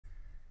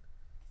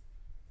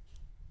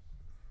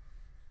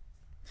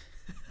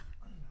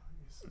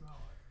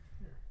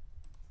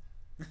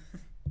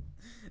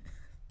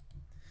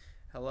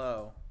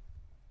Hello.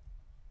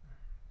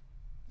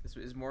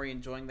 Is Maury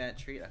enjoying that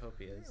treat? I hope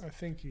he is. I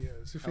think he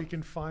is, if he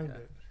can find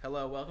it.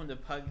 Hello, welcome to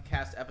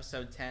PugCast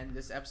episode 10.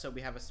 This episode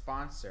we have a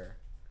sponsor.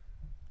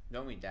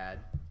 Don't we, Dad?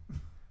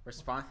 We're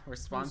Who's our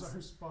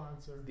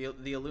sponsor?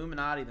 The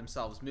Illuminati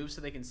themselves. Move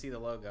so they can see the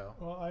logo.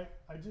 Well,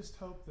 I just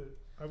hope that...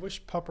 I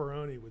wish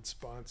Pepperoni would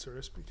sponsor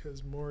us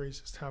because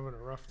Maury's just having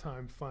a rough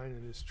time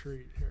finding his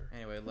treat here.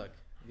 Anyway, look.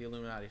 The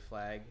Illuminati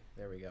flag.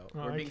 There we go.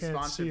 Oh, We're being I can't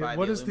sponsored see it. by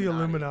What the does the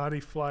Illuminati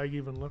flag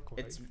even look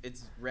like?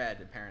 It's red,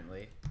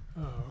 apparently.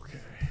 Oh, okay.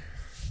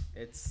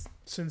 It's...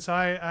 Since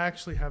I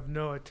actually have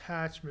no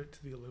attachment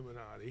to the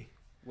Illuminati...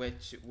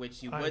 Which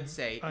you would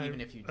say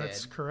even if you did.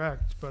 That's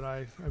correct, but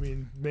I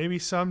mean, maybe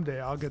someday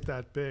I'll get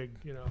that big,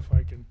 if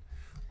I can,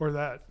 or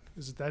that,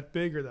 is it that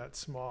big or that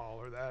small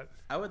or that?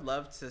 I would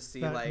love to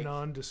see that like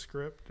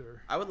nondescript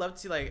or. I would love to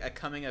see like a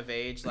coming of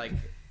age like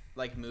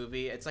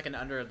movie. It's like an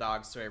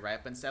underdog story, right?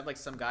 But instead of like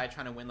some guy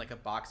trying to win like a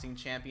boxing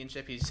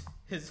championship,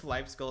 his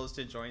life's goal is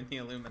to join the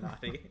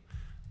Illuminati.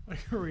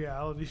 Like a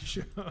reality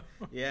show.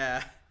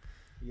 Yeah.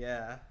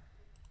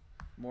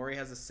 Maury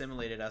has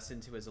assimilated us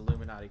into his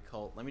Illuminati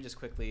cult. Let me just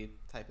quickly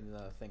type in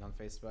the thing on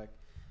Facebook.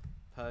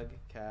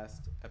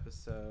 PugCast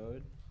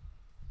episode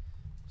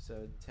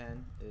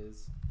 10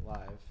 is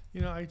live.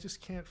 I just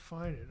can't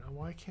find it.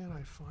 Why can't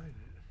I find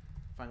it?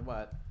 Find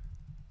what?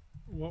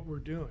 What we're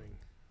doing.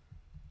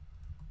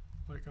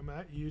 Like I'm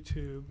at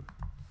YouTube.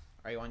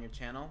 Are you on your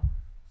channel?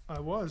 I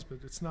was,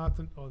 but it's not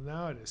the... Oh,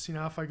 now it is. See,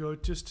 now if I go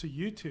just to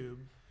YouTube...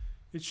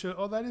 It should.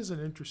 Oh, that is an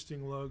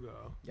interesting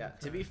logo. Yeah. Okay.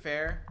 To be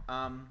fair,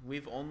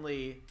 we've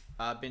only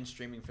been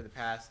streaming for the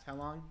past how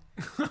long?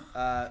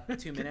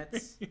 2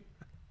 minutes.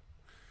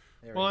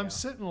 Well, I'm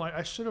sitting like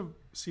I should have.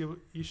 See,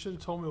 you should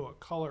have told me what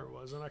color it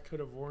was, and I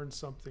could have worn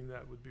something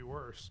that would be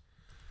worse.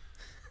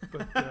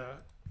 But I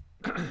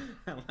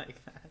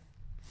like that.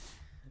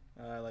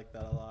 I like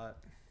that a lot.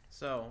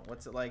 So,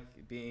 what's it like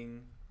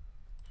being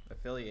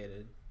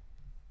affiliated?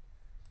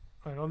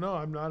 I don't know.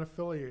 I'm not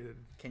affiliated.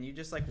 Can you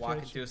just like walk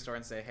into a store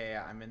and say, "Hey,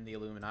 I'm in the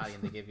Illuminati,"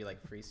 and they give you like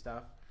free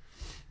stuff?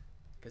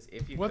 Because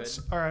if you could,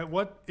 all right?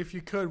 What if you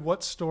could?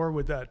 What store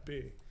would that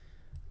be?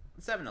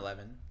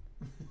 7-Eleven.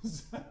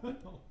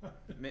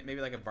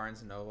 Maybe like a Barnes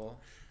and Noble.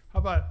 How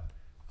about?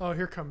 Oh,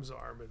 here comes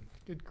Armin.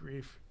 Good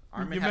grief!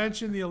 You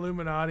mentioned the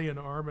Illuminati, and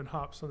Armin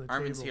hops on the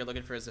Armin's table. here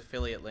looking for his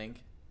affiliate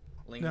link.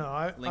 Link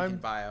in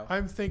bio.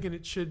 I'm thinking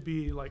it should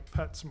be like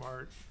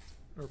PetSmart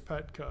or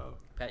Petco.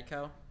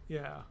 Petco.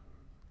 Yeah.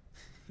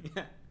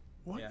 Yeah.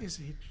 What is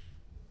he?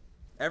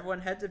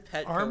 Everyone head to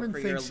Petco Armin for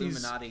your thinks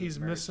Illuminati he's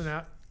merch. missing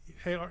out.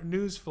 Hey,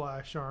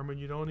 newsflash, Armin,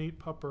 you don't eat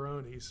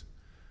pepperonis.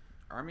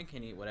 Armin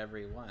can eat whatever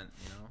he wants,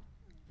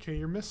 Okay,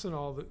 you're missing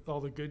all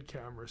the good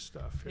camera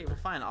stuff here. Hey, well,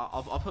 fine.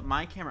 I'll put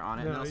my camera on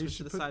it, and then I'll switch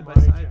to the side by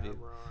side view.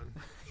 On.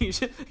 You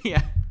should,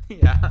 yeah.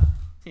 How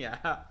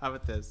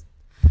about this?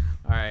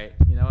 All right,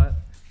 you know what?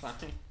 Fine.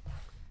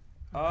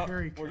 Oh,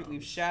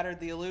 we've shattered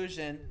the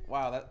illusion.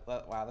 Wow,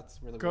 that's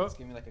really weird. It's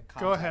giving me like a contact.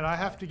 Go ahead. I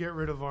have to get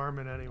rid of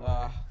Armin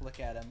anyway. Look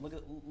at him. Look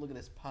at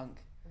this punk.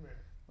 Come here.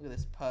 Look at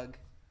this pug.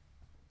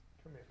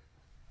 Come here.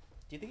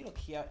 Do you think it'll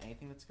key out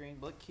anything that's green?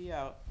 Will it key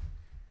out?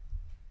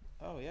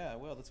 Oh yeah, it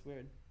will. That's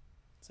weird.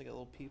 It's like a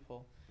little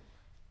peephole.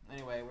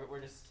 Anyway,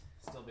 we're just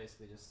still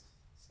basically just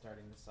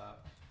starting this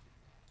up.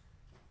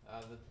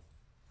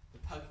 The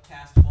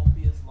PugCast won't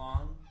be as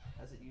long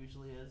as it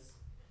usually is.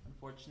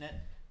 Unfortunate.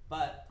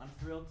 But I'm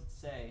thrilled to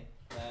say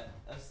that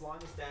as long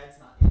as Dad's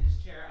not in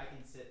his chair, I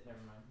can sit. Never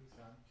mind, he's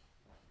gone.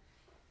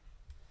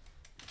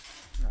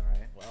 All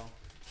right, well,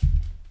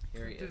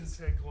 here he is.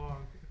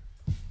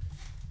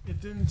 It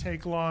didn't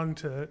take long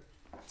to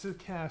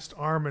cast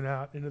Armin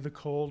out into the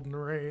cold and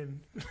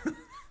rain. I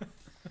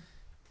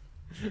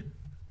feel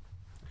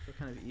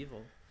kind of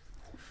evil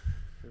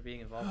for being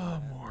involved. Oh,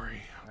 in that.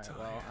 Maury!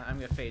 I'm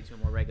gonna fade to a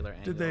more regular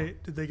angle.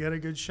 Did they get a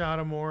good shot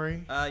of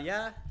Maury?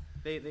 Yeah.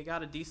 They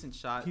got a decent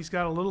shot. He's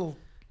got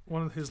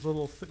one of his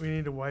little... we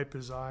need to wipe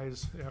his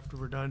eyes after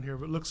we're done here,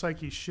 but it looks like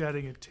he's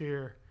shedding a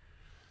tear.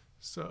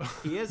 So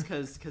he is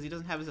because he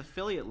doesn't have his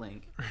affiliate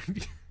link.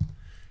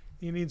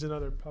 He needs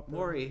another puppet.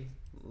 Maury,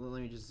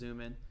 let me just zoom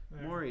in.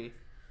 There. Maury,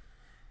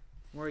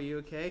 you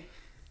okay?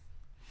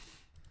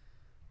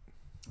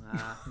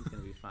 He's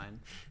gonna be fine.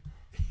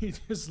 He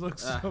just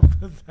looks so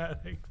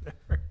pathetic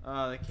there.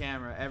 Oh, the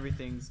camera.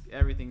 Everything's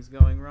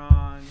going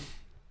wrong.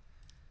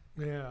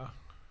 Yeah.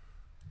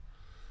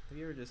 Have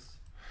you ever just...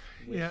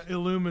 Yeah,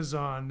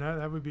 Illumizon.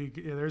 That would be...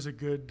 Yeah, there's a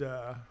good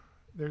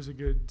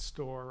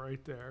store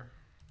right there.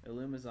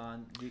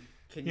 Illumizon.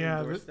 Can you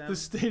endorse them?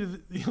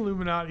 The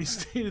Illuminati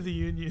State of the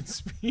Union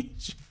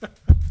speech.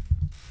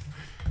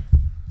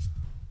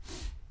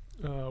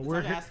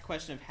 We're ask the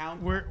question of how...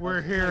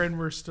 We're here and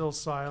we're still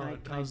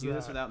silent. Can I do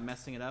this without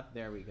messing it up?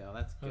 There we go.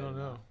 That's good. I don't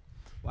know.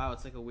 Wow,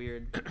 it's like a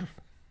weird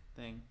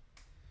thing.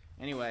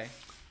 Anyway,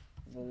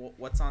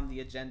 what's on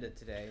the agenda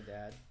today,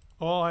 Dad?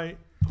 I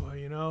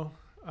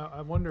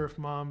wonder if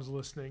Mom's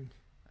listening.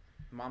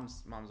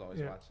 Mom's always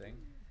watching.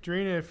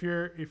 Drina, if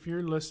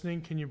you're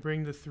listening, can you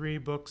bring the 3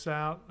 books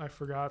out? I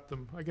forgot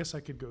them. I guess I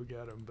could go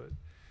get them, but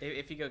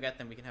If you go get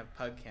them, we can have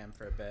PugCam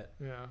for a bit.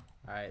 Yeah.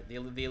 All right. The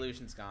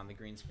illusion's gone. The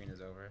green screen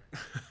is over.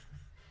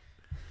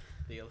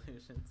 The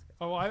illusion's gone.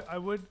 Oh, I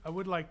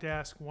would like to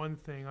ask one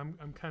thing.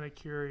 I'm kind of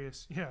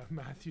curious. Yeah,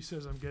 Matthew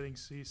says I'm getting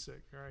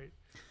seasick. Right.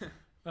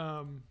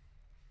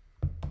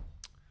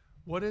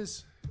 What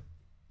is?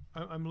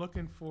 I'm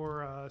looking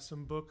for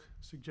some book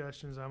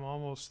suggestions. I'm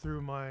almost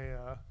through my.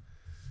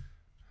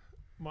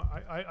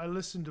 I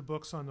listen to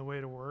books on the way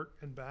to work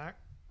and back,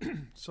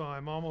 so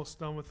I'm almost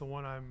done with the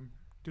one I'm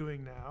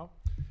doing now.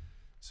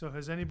 So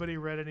has anybody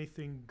read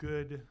anything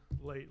good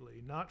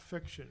lately? Not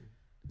fiction,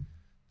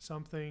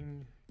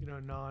 something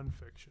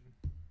nonfiction.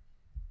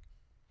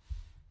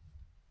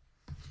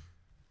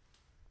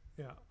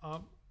 Yeah.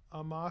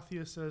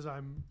 Amathia says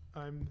I'm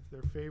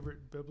their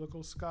favorite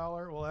biblical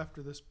scholar. Well,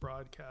 after this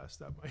broadcast,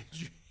 that might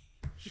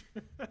change.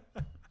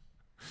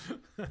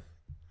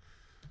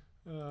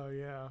 Oh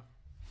yeah.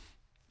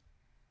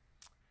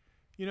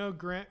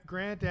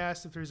 Grant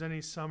asked if there's any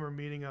summer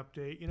meeting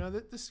update.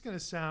 This is going to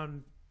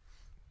sound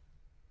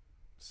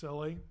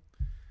silly,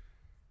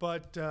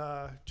 but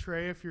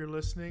Trey, if you're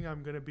listening,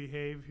 I'm going to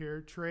behave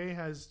here. Trey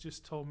has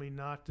just told me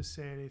not to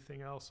say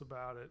anything else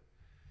about it.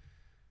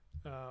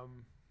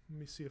 Let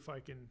me see if I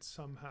can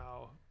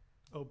somehow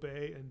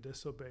obey and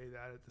disobey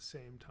that at the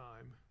same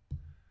time.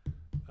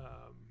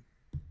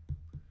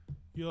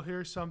 You'll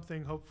hear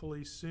something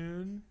hopefully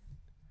soon,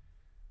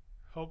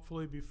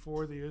 hopefully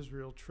before the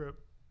Israel trip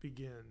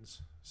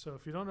begins. So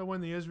if you don't know when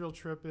the Israel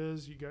trip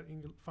is, you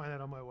can find that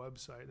on my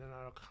website, and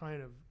I'll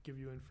kind of give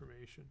you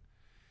information.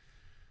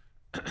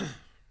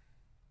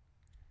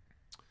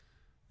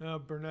 Now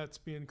Burnett's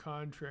being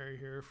contrary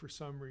here for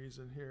some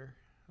reason here.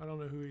 I don't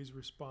know who he's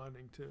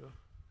responding to.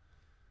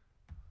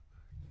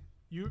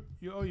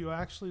 You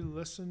actually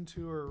listened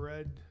to or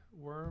read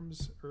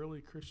Worm's Early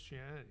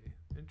Christianity.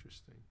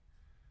 Interesting.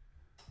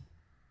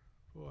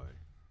 Boy,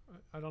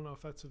 I don't know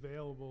if that's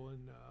available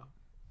in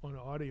on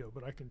audio,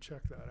 but I can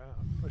check that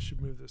out. I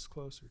should move this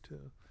closer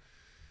too.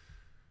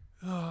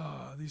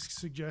 These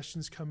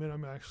suggestions come in.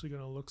 I'm actually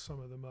going to look some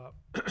of them up.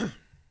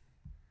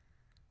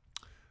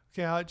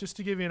 Okay, just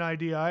to give you an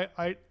idea,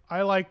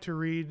 I like to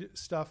read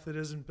stuff that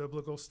isn't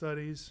biblical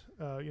studies.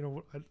 I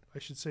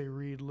should say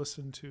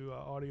listen to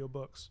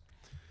audiobooks.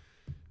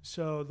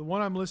 So the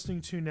one I'm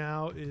listening to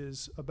now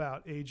is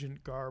about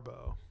Agent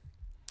Garbo.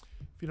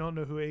 If you don't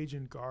know who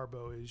Agent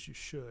Garbo is, you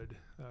should.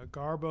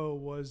 Garbo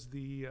was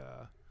the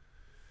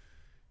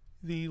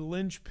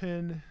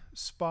linchpin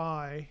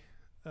spy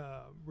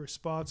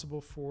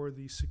responsible for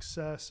the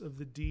success of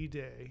the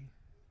D-Day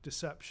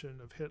deception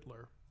of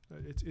Hitler.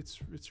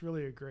 It's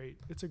really a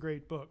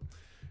great book,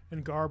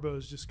 and Garbo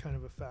is just kind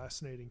of a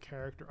fascinating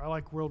character. I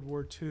like World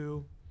War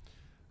II,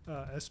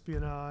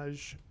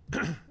 espionage.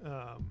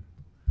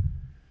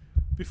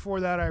 Before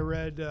that, I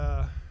read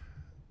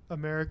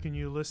American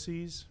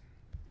Ulysses.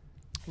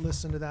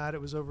 Listened to that.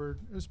 It was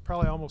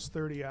probably almost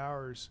 30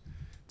 hours.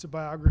 It's a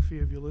biography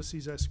of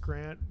Ulysses S.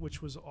 Grant,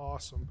 which was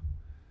awesome.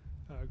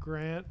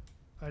 Grant,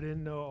 I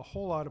didn't know a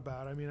whole lot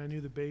about. I mean, I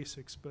knew the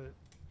basics, but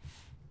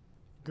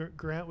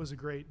Grant was a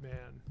great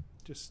man.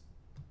 Just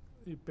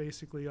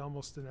basically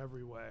almost in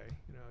every way.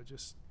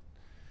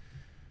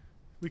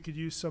 We could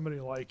use somebody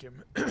like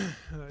him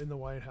in the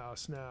White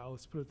House now.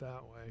 Let's put it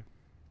that way.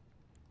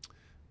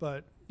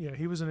 But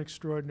he was an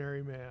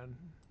extraordinary man.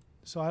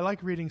 So I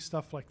like reading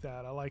stuff like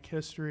that. I like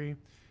history.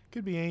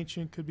 Could be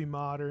ancient, could be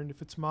modern.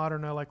 If it's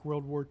modern, I like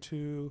World War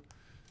II.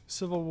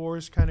 Civil War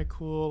is kind of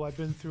cool. I've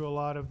been through a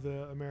lot of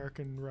the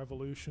American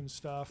Revolution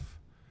stuff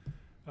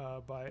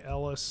by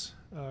Ellis.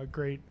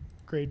 Great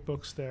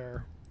books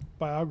there.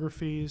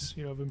 Biographies,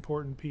 of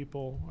important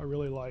people I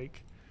really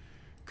like.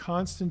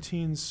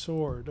 Constantine's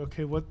Sword.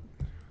 Okay,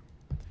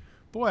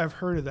 Boy, I've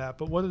heard of that,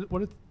 but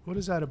what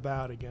is that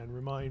about again?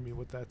 Remind me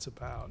what that's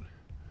about.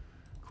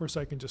 Of course,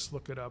 I can just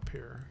look it up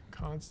here.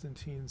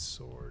 Constantine's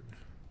Sword.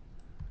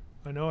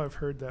 I know I've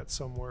heard that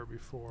somewhere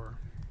before.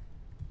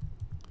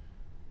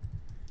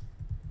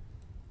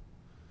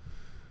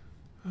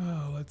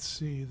 Oh, let's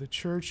see. The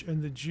Church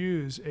and the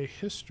Jews, A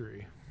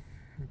History.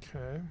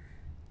 Okay.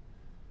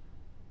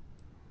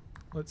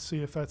 Let's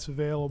see if that's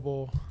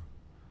available.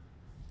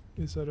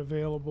 Is that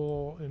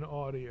available in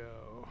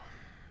audio?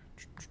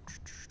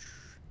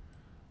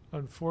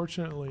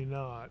 Unfortunately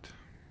not.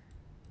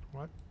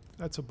 What?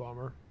 That's a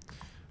bummer.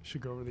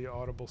 Should go over to the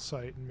Audible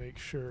site and make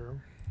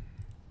sure.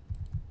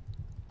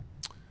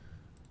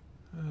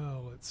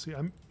 Oh, let's see.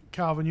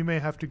 Calvin, you may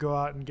have to go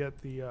out and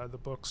get the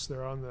books.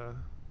 They're on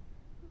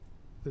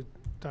the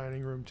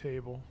dining room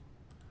table.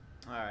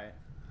 All right.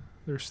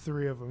 There's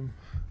 3 of them.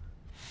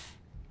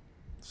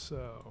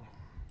 So,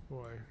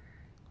 boy.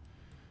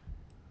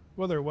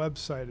 Well, their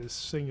website is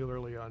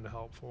singularly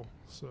unhelpful.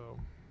 So,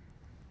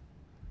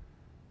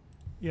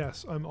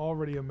 yes, I'm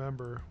already a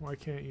member. Why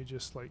can't you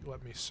just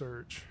let me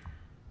search?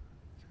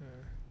 Okay.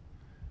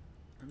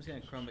 I'm just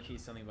gonna chroma key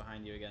something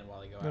behind you again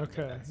while you go out. Okay. And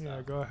get that stuff.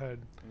 Yeah, go ahead.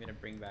 I'm gonna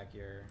bring back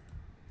your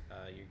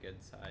good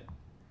side.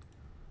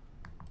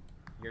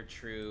 Your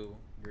true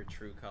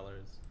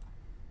colors.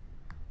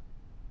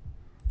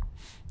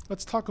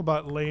 Let's talk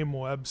about lame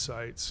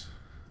websites.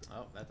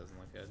 Oh, that doesn't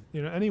look good.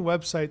 You know, any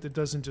website that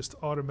doesn't just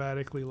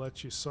automatically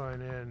let you sign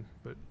in,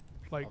 but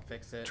like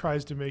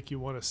tries to make you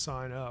want to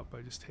sign up. I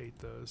just hate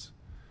those.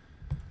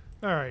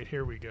 All right,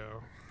 here we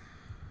go.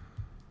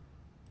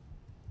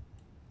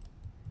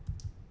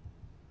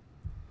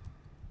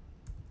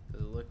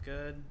 Does it look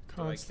good?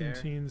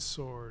 Constantine's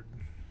sword.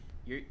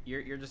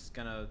 You're just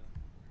gonna.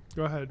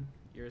 Go ahead.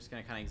 You're just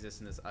gonna kind of exist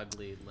in this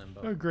ugly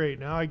limbo. Oh, great!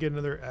 Now I get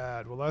another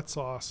ad. Well, that's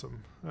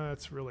awesome.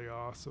 That's really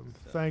awesome.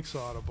 So, thanks,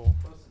 Audible.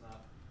 Close enough.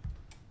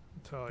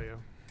 I'll tell you,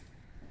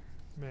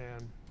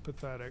 man,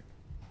 pathetic.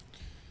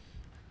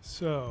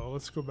 So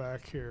let's go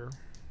back here.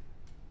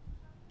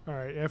 All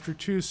right. After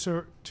two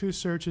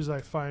searches,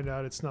 I find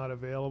out it's not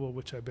available,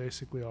 which I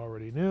basically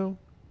already knew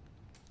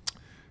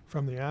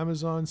from the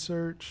Amazon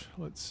search.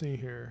 Let's see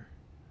here.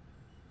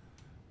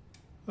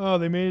 Oh,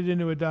 they made it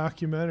into a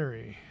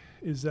documentary.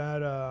 Is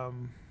that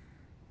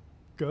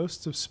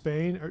Ghosts of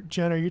Spain?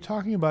 Jen, are you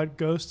talking about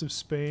Ghost of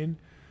Spain?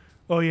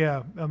 Oh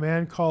yeah, A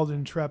Man Called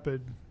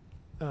Intrepid.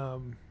 I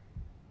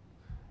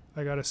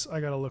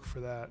gotta look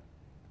for that.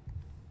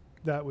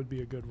 That would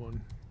be a good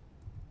one.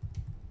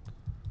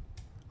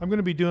 I'm going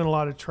to be doing a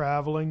lot of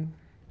traveling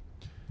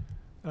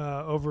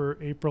over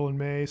April and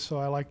May, so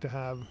I like to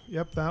have.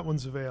 Yep, that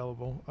one's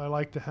available. I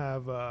like to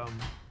have.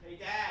 Hey,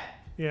 Dad.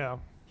 Yeah.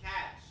 Catch.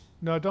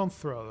 No, don't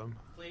throw them.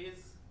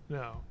 Please.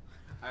 No.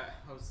 I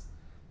was.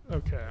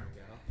 Okay. There we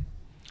go.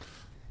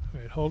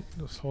 Wait, hold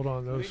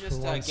on those for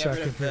 1 second. Get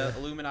rid of the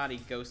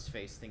Illuminati ghost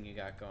face thing you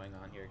got going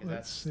on here,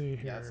 because see here.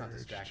 Yeah, that's not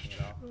distracting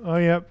at all. Oh,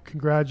 yep.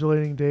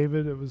 Congratulating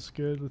David. It was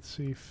good. Let's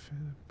see.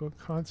 Book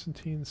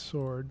Constantine's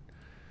Sword.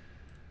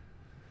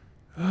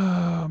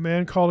 Oh,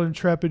 Man Called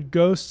Intrepid.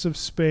 Ghosts of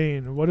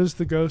Spain. What is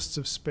the Ghosts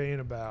of Spain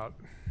about?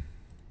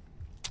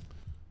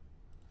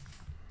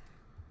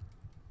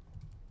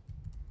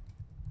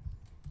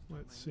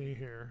 Let's see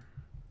here.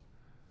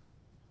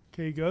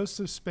 Okay, Ghosts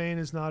of Spain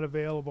is not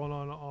available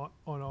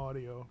on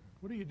audio.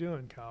 What are you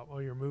doing, Cal? Oh,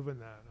 you're moving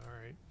that. All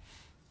right.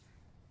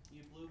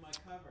 You blew my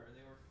cover.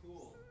 They were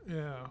cool.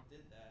 Yeah. You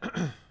did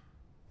that.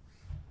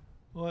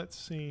 Let's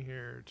see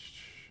here.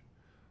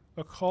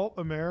 Occult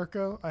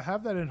America. I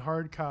have that in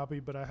hard copy,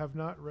 but I have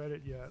not read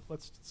it yet.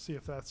 Let's see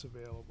if that's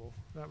available.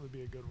 That would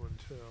be a good one,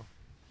 too.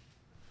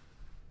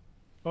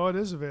 Oh, it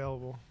is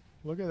available.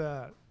 Look at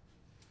that.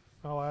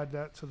 I'll add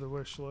that to the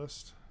wish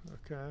list.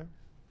 Okay.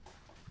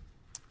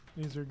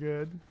 These are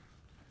good.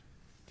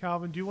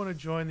 Calvin, do you want to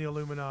join the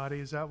Illuminati?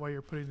 Is that why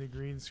you're putting the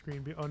green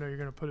screen? Oh, no, you're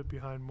going to put it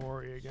behind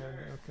Maury again.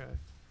 Sure. Okay.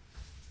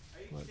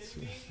 Are you Let's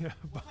kidding see. me? Yeah,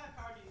 what kind of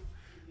power do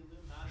the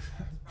Illuminati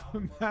have? It's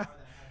probably more power than I have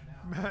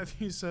now.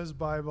 Matthew says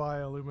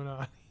bye-bye,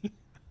 Illuminati. Oh.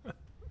 You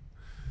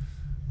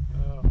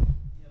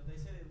know, they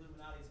say the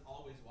Illuminati is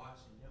always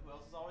watching. You know who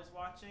else is always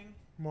watching?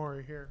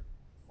 Maury here.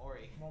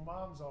 Maury. My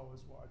mom's always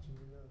watching.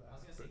 You know that. I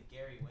was going to say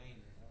Gary Wayne.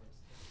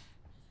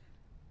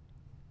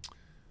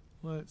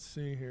 Let's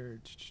see here.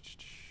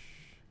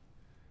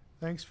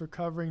 Thanks for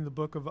covering the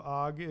Book of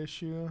Og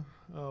issue.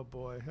 Oh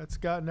boy, that's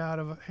gotten out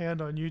of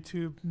hand on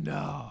YouTube.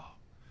 No,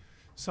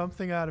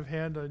 something out of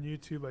hand on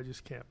YouTube. I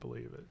just can't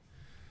believe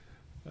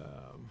it.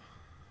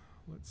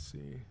 Let's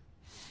see.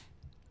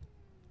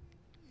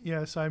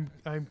 Yes, I'm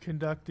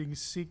conducting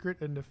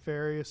secret and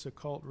nefarious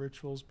occult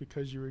rituals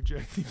because you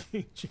reject the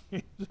King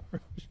James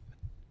Version.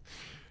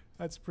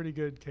 That's pretty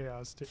good,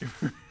 Chaos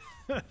Taper.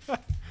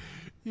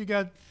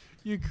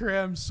 You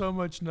crammed so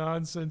much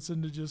nonsense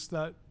into just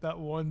that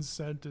one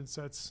sentence.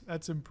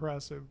 That's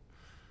impressive.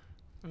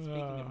 Speaking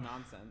of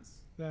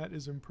nonsense. That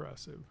is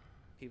impressive.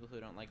 People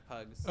who don't like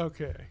pugs.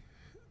 Okay.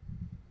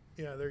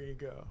 Yeah, there you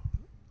go.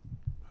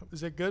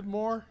 Is it good,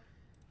 Moore?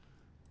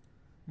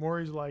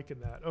 Maury's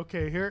liking that.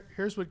 Okay,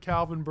 here's what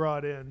Calvin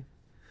brought in.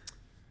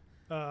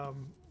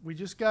 We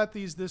just got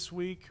these this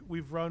week.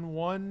 We've run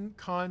one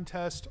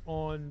contest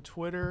on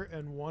Twitter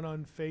and one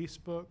on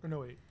Facebook.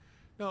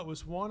 No, it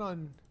was one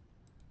on...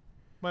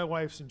 My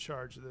wife's in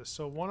charge of this.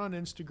 So one on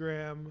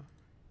Instagram,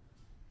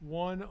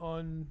 one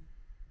on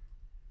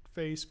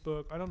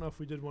Facebook. I don't know if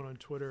we did one on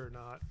Twitter or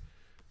not.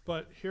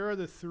 But here are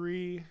the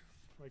three.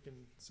 If I can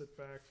sit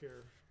back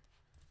here.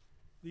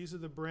 These are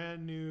the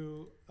brand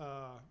new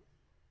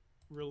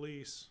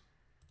release,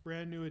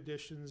 brand new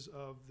editions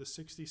of the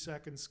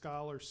 60-Second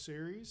Scholar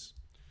series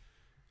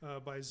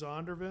by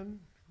Zondervan.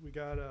 We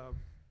got a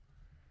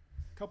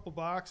couple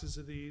boxes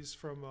of these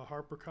from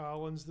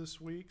HarperCollins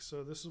this week.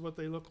 So this is what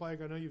they look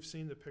like. I know you've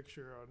seen the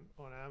picture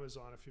on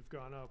Amazon if you've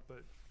gone up,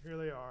 but here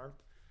they are.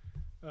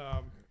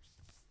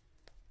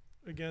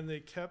 Again, they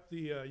kept the,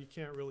 you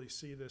can't really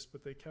see this,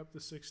 but they kept the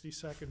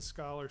 60-Second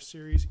Scholar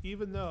series,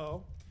 even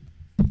though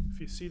if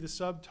you see the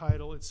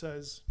subtitle, it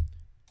says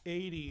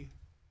 80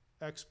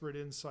 expert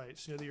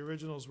insights. You know, the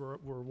originals were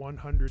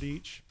 100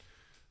 each.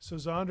 So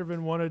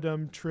Zondervan wanted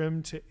them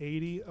trimmed to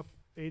 80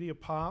 a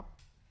pop.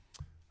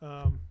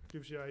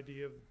 Gives you an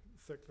idea of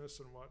thickness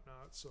and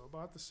whatnot. So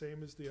about the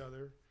same as the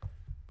other.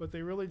 But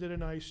they really did a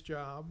nice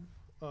job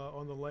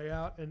on the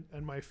layout.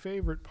 And my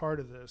favorite part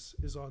of this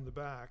is on the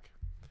back.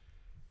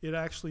 it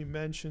actually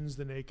mentions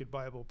the Naked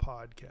Bible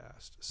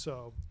podcast.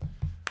 So,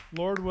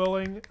 Lord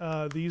willing,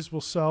 these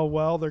will sell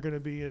well. They're going to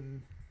be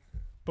in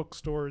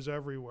bookstores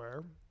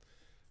everywhere.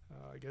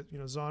 I guess,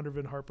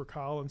 Zondervan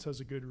HarperCollins has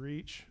a good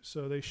reach,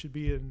 so they should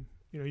be in,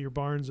 your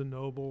Barnes and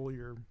Noble,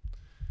 your,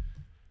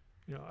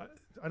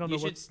 I don't know. You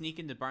should sneak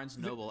into Barnes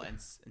and Noble and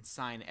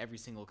sign every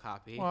single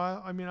copy.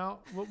 Well, I mean,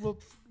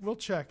 we'll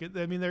check it.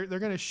 I mean, they're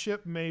going to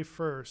ship May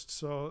 1st,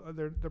 so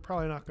they're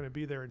probably not going to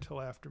be there until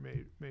after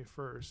May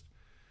 1st.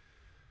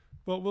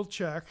 But we'll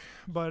check.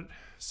 But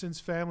since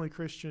Family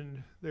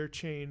Christian, their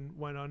chain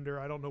went under,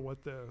 I don't know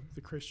what the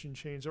Christian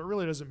chains are. It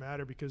really doesn't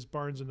matter because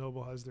Barnes and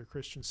Noble has their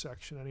Christian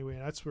section anyway,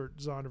 and that's where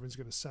Zondervan's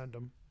going to send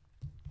them.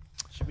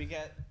 Should we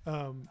get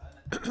an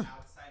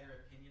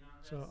outsider opinion on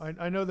this? So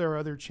I know there are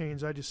other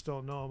chains. I just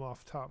don't know them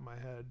off the top of my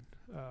head.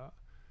 I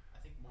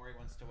think Maury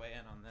wants to weigh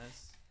in on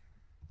this.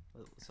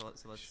 So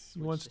let's.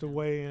 He wants to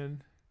weigh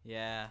in.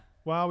 Yeah.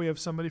 Wow, we have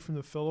somebody from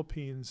the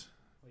Philippines.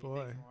 What do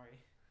you think, Maury?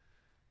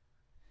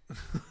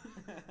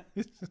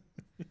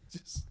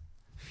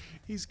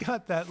 He's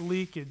got that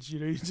leakage,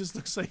 he just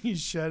looks like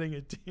he's shedding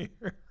a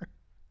tear.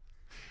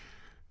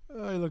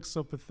 Oh, he looks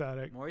so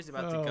pathetic. Maury's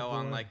about to go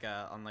on like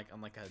a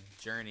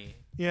journey.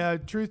 Yeah,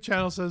 Truth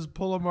Channel says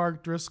pull a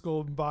Mark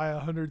Driscoll and buy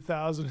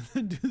 100,000 and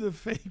then do the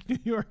fake New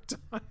York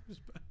Times.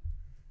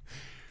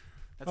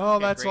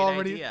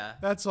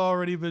 That's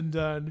already been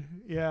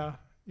done. Yeah,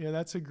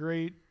 that's a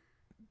great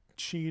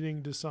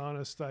cheating,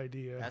 dishonest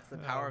idea. That's the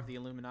power of the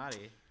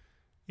Illuminati.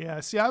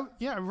 Yeah. See,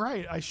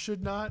 right. I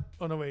should not.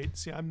 Oh no, wait.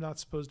 See, I'm not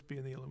supposed to be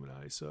in the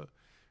Illuminati. So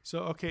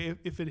okay.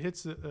 If it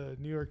hits the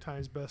New York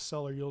Times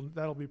bestseller,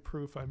 that'll be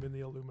proof I'm in the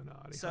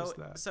Illuminati. How's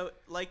that? So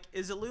like,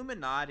 is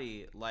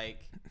Illuminati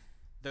like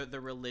the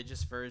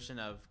religious version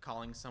of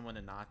calling someone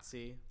a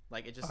Nazi?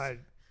 Like it just you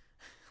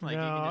can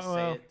just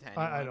say it to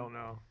anyone? I don't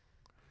know.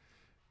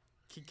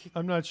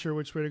 I'm not sure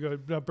which way to go.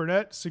 Now,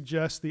 Burnett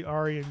suggests the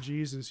Aryan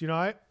Jesus.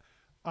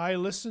 I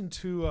listened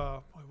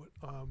to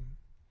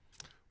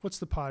what's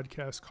the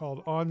podcast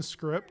called? On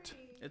Script.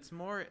 It's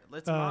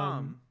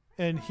Mom.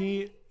 And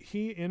he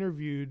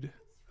interviewed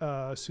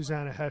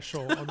Susanna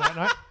Heschel on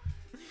that.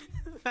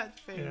 That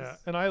face. Yeah,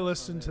 and I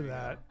listened to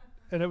that,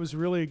 and it was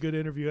really a good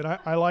interview. And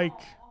I like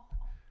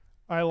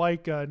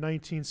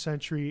 19th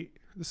century.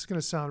 This is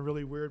going to sound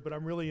really weird, but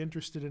I'm really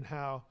interested in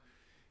how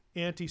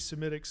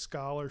anti-Semitic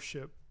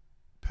scholarship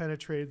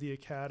penetrated the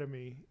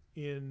academy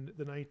in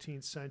the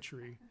 19th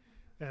century.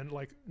 And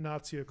like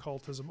Nazi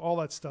occultism, all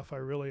that stuff I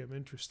really am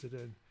interested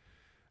in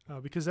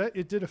because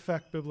it did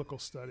affect biblical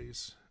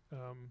studies.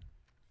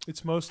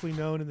 It's mostly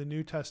known in the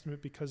New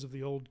Testament because of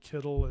the old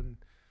Kittel, and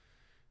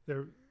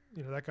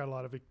that got a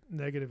lot of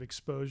negative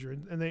exposure.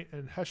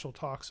 And Heschel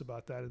talks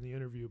about that in the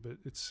interview, but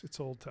it's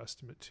Old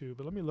Testament too.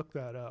 But let me look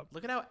that up.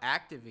 Look at how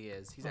active he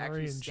is. He's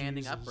actually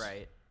standing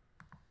upright.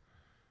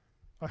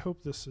 I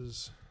hope this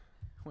is.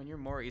 When you're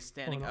Maury,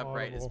 standing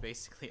upright is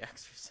basically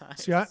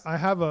exercise. See, I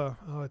have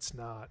it's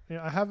not.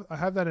 I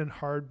have that in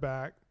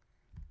hardback.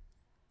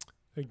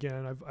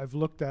 Again, I've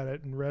looked at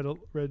it and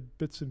read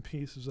bits and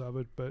pieces of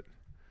it, but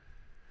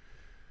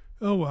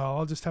oh well,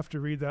 I'll just have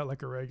to read that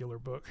like a regular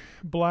book.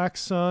 Black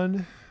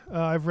Sun,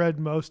 I've read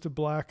most of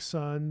Black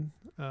Sun,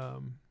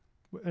 and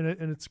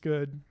it's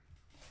good.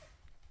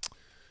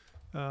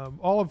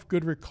 All of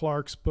Goodrick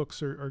Clark's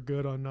books are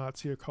good on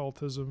Nazi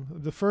occultism.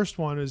 The first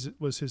one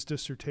was his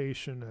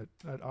dissertation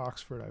at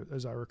Oxford,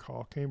 as I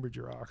recall, Cambridge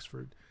or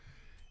Oxford.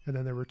 And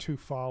then there were 2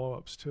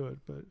 follow-ups to it,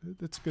 but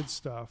it's good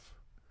stuff.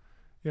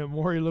 Yeah,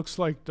 Maury looks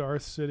like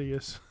Darth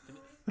Sidious.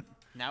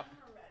 Now,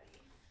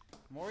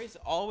 Maury's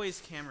always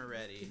camera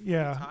ready.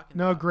 Yeah.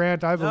 No,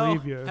 Grant, I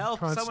believe you.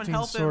 Help! Someone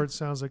help him. Sword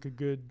sounds like a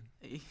good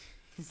read.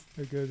 His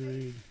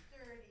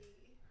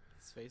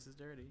face is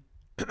dirty.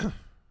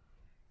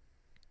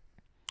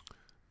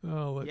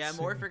 Oh, let's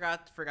see. Maury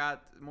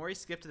forgot. Maury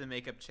skipped to the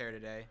makeup chair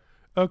today.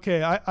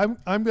 Okay,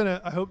 I'm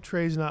gonna. I hope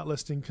Trey's not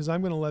listening because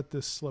I'm gonna let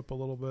this slip a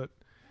little bit.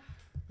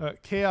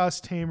 Chaos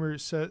Tamer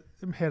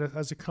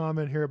has a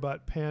comment here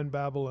about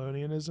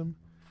Pan-Babylonianism.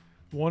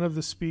 One of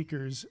the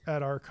speakers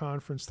at our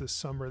conference this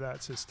summer,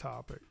 that's his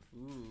topic.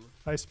 Ooh.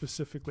 I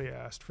specifically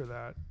asked for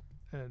that,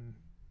 and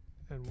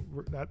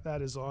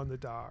that is on the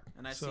doc.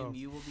 And I assume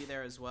you will be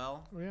there as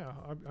well. Yeah,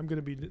 I'm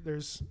going to be.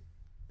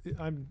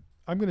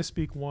 I'm going to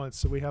speak once,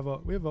 so we have a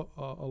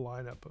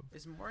lineup of.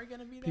 Is Maury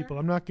going to be there? People.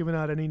 I'm not giving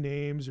out any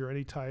names or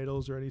any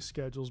titles or any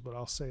schedules, but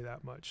I'll say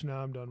that much.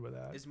 Now I'm done with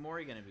that. Is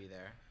Maury going to be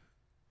there?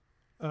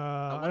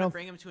 I want to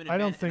bring him to an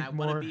event, and I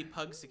want to be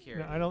Pug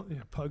Security. No,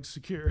 Pug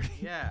Security.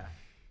 Yeah.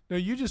 No,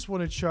 you just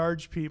want to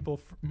charge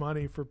people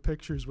money for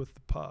pictures with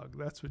the pug.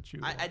 That's what you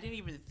want. I didn't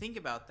even think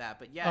about that,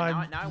 but now I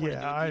want to do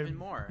it even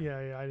more.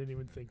 Yeah, I didn't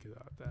even think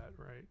about that,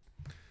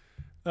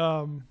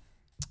 right.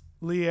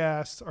 Lee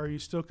asked, are you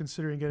still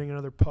considering getting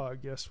another pug?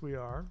 Yes, we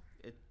are.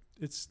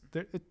 It's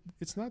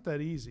not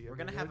that easy. We're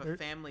going to have a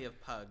family of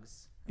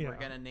pugs. Yeah. We're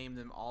going to name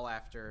them all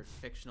after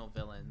fictional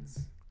villains.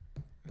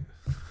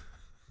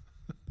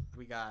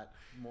 We got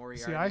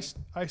Moriarty. See,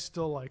 I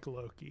still like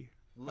Loki.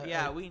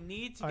 We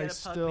need to get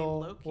a pug named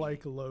Loki. I still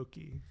like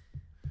Loki.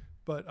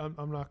 but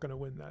I'm not going to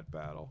win that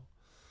battle.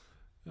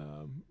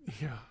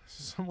 Yeah,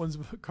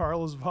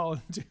 Carl is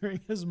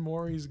volunteering as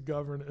Maury's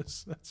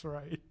governess. That's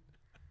right.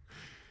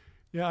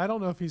 Yeah, I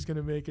don't know if he's going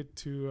to make it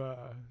to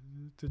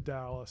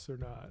Dallas or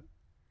not,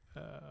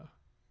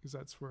 because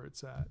that's where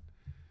it's at.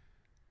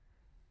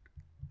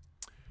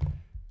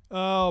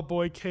 Oh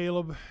boy,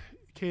 Caleb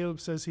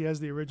says he has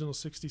the original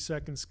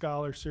 60-second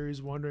Scholar series,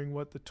 wondering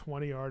what the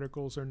 20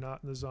 articles are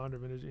not in the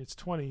Zondervan. It's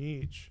 20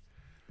 each.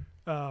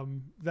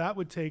 That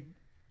would take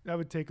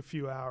a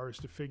few hours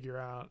to figure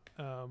out.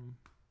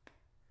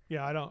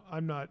 Yeah,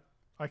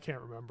 I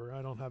can't remember.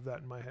 I don't have that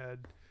in my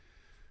head.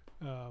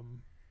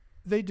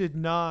 They did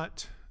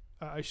not,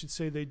 I should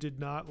say they did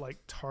not like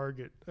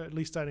target, at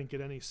least I didn't get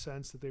any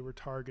sense that they were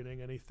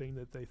targeting anything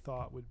that they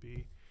thought would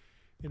be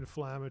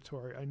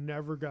inflammatory. I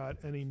never got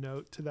any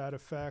note to that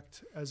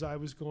effect. As I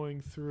was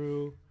going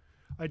through,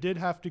 I did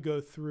have to go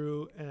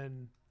through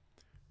and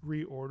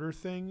reorder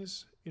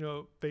things,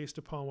 based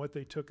upon what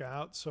they took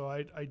out. So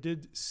I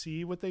did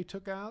see what they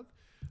took out.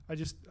 I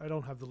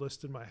don't have the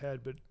list in my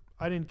head, but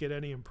I didn't get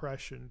any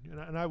impression,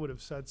 and I would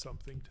have said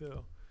something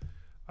too.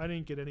 I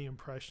didn't get any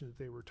impression that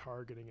they were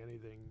targeting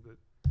anything that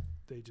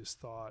they just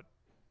thought,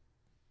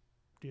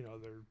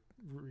 their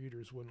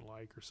readers wouldn't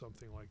like or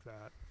something like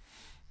that.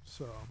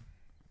 So,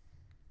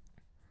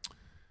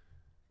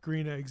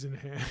 green eggs and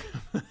ham.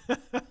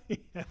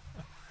 Yeah.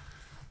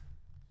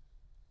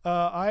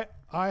 I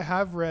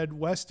have read,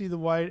 Westy the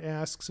White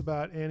asks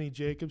about Annie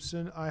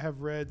Jacobson. I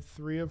have read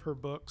 3 of her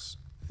books.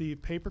 The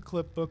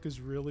Paperclip book is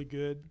really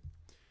good.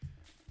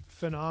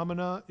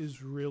 Phenomena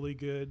is really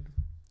good.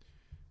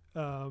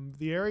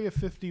 The Area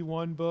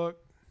 51 book,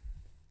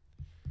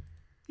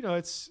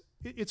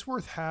 it's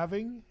worth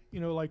having,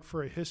 like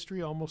for a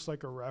history, almost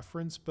like a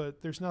reference,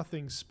 but there's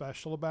nothing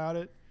special about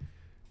it.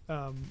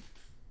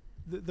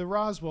 The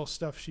Roswell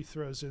stuff she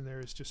throws in there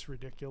is just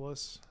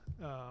ridiculous.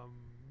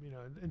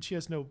 And she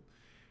has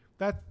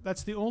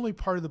that's the only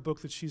part of the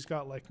book that she's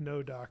got like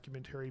no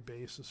documentary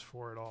basis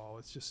for at all.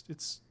 It's just,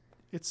 it's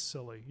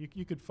silly.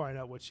 You could find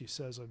out what she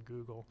says on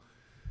Google.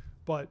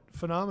 But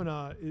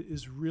Phenomena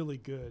is really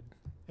good,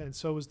 and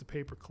so is the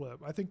Paperclip.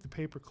 I think the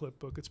Paperclip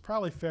book, it's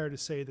probably fair to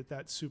say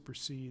that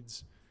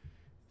supersedes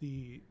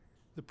the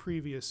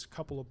previous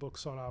couple of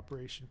books on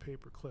Operation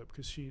Paperclip,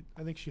 because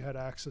I think she had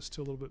access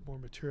to a little bit more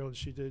material, and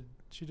she did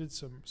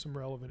some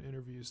relevant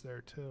interviews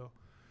there too.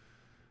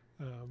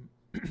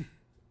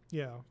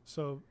 Yeah,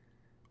 so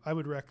I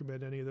would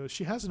recommend any of those.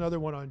 She has another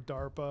one on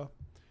DARPA,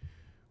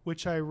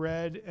 which I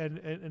read,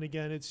 and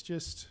again, it's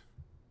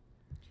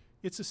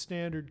a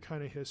standard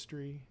kind of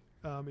history.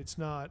 It's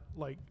not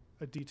like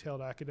a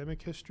detailed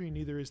academic history,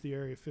 neither is the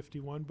Area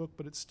 51 book,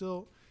 but it's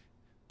still,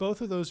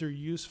 both of those are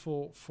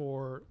useful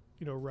for,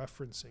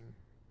 referencing,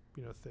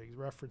 things,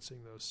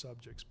 referencing those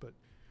subjects. But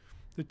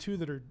the two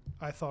that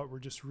I thought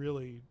were just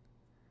really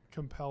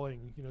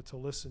compelling, to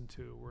listen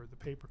to were the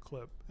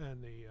Paperclip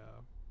and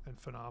and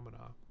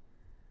Phenomena.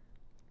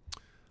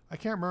 I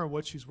can't remember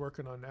what she's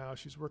working on now.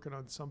 She's working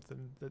on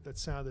something that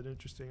sounded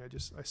interesting.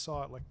 I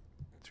saw it like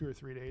 2 or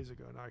 3 days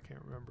ago. Now I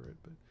can't remember it,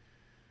 but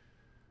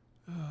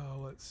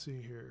let's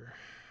see here.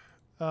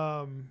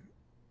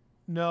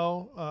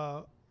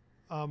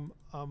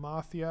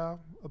 Amathia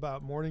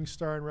about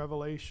Morningstar and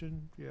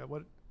Revelation. Yeah,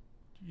 what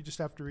you just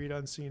have to read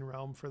Unseen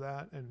Realm for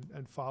that,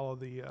 and follow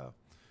the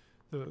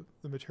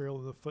material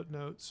of the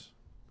footnotes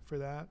for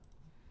that.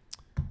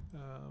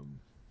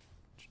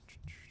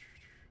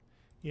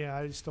 Yeah,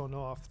 I just don't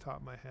know off the top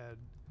of my head.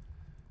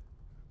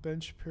 Ben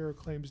Shapiro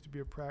claims to be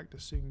a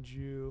practicing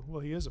Jew. Well,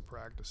 he is a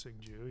practicing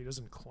Jew. He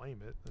doesn't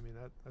claim it. I mean,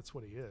 that's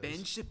what he is.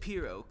 Ben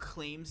Shapiro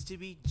claims to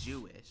be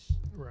Jewish.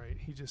 Right.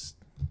 He just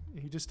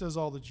does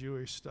all the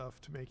Jewish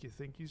stuff to make you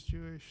think he's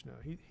Jewish. No,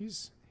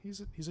 he's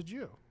a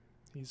Jew.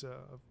 He's a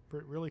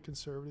really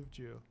conservative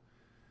Jew.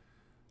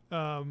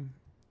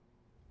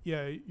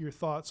 Yeah, your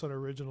thoughts on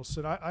original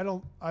sin.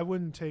 I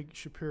wouldn't take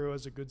Shapiro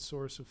as a good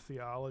source of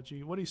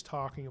theology. What he's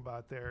talking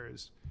about there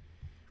is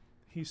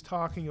he's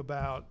talking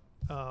about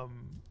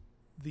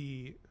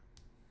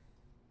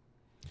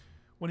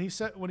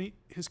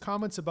his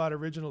comments about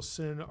original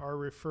sin are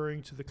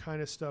referring to the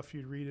kind of stuff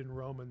you'd read in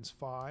Romans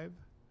 5.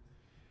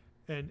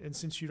 And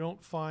since you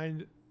don't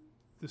find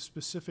the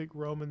specific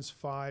Romans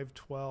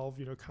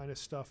 5:12, kind of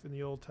stuff in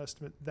the Old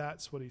Testament,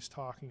 that's what he's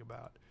talking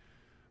about.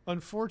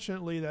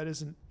 Unfortunately, that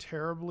isn't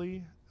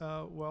terribly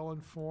well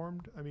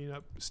informed. I mean,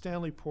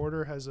 Stanley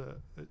Porter has a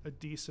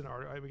decent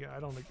article. I mean, I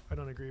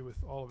don't agree with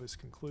all of his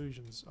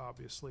conclusions,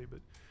 obviously,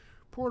 but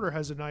Porter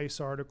has a nice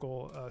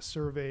article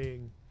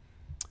surveying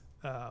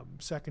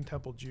Second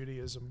Temple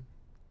Judaism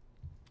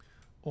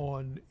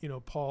on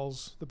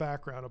the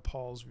background of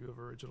Paul's view of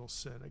original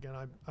sin. Again,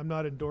 I'm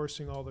not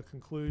endorsing all the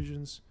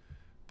conclusions,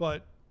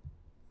 but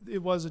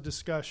it was a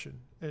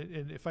discussion,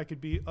 and if I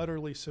could be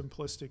utterly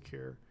simplistic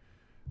here.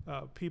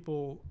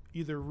 People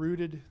either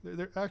rooted,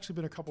 there actually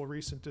been a couple of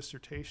recent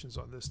dissertations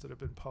on this that have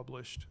been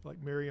published,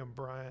 like Miriam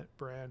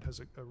Brand has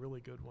a really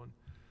good one.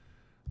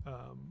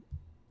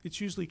 It's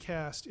usually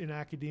cast in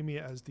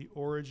academia as the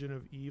origin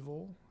of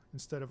evil,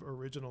 instead of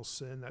original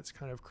sin. That's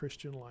kind of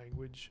Christian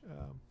language.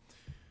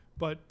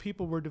 But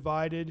people were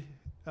divided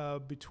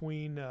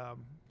between,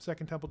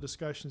 Second Temple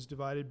discussions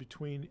divided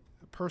between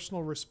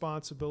personal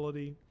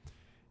responsibility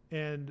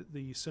and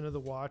the sin of the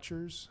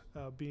watchers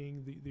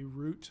being the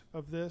root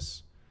of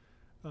this.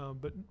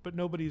 But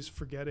nobody's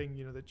forgetting,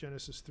 that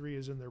Genesis 3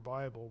 is in their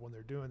Bible when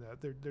they're doing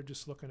that. They're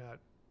just looking at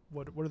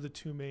what are the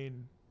two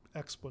main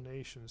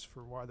explanations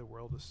for why the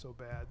world is so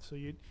bad. So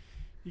you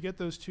get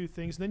those two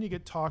things. And then you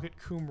get talk at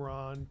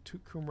Qumran.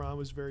 Qumran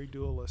was very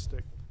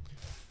dualistic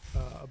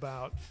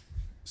about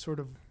sort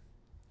of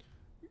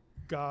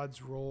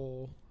God's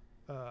role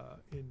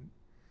in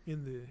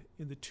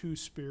the two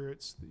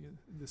spirits,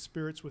 the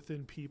spirits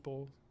within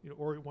people,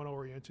 one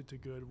oriented to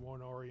good,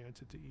 one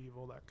oriented to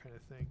evil, that kind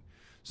of thing.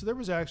 So there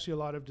was actually a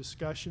lot of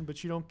discussion,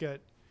 but you don't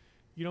get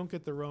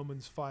the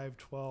Romans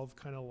 5:12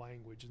 kind of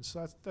language, and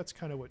so that's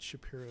kind of what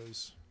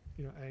Shapiro's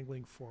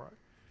angling for,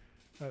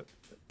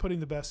 putting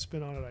the best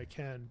spin on it I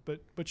can.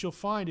 But you'll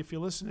find if you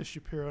listen to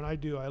Shapiro, and I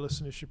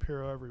listen to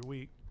Shapiro every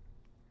week,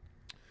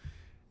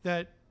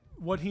 that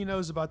what he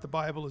knows about the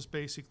Bible is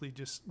basically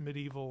just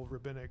medieval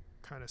rabbinic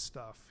kind of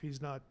stuff.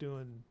 He's not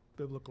doing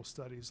biblical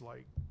studies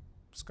like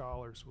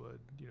scholars would,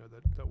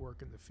 that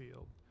work in the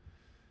field.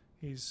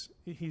 He's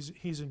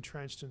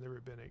entrenched in the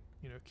rabbinic,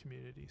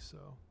 community.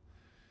 So,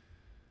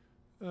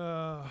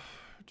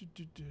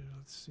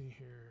 let's see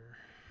here.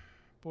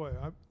 Boy,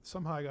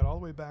 somehow I got all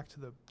the way back to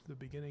the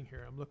beginning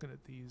here. I'm looking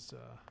at these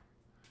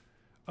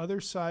other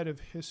side of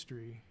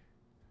history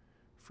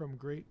from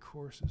great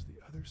courses.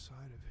 The other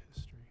side of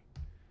history.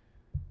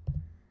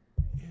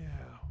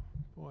 Yeah,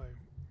 boy.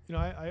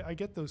 I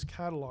get those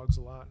catalogs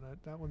a lot, and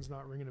that one's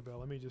not ringing a bell.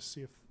 Let me just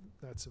see if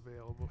that's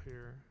available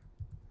here.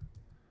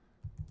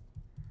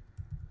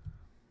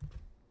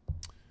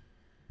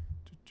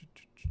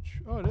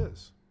 Oh, it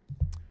is.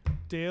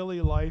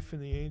 Daily Life in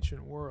the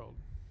Ancient World.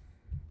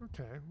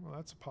 Okay, well,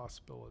 that's a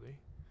possibility.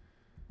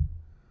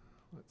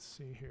 Let's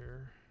see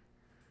here.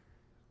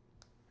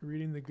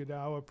 Reading the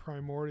Godawa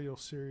Primordial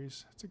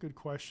series. That's a good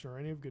question. Are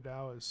any of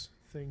Godawa's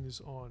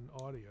things on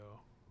audio?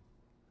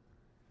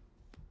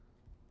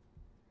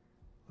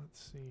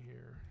 Let's see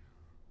here.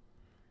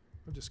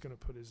 I'm just going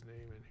to put his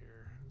name in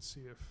here and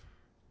see if...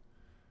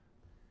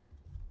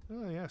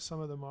 Oh, yeah, some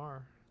of them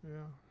are.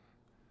 Yeah.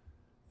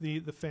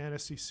 The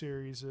fantasy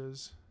series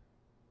is...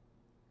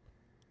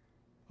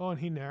 Oh, and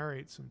he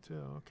narrates them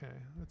too. Okay,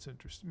 that's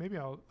interesting. Maybe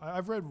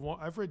I've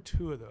read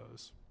two of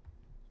those.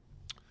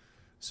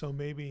 So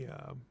maybe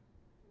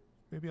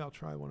I'll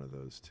try one of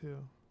those too.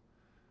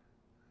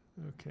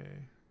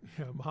 Okay.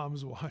 Yeah,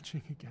 Mom's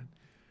watching again.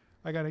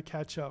 I got to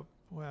catch up.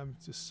 Well, I'm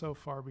just so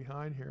far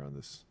behind here on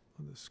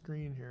the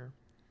screen here.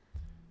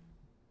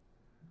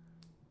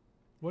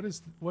 What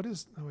was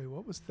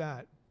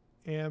that?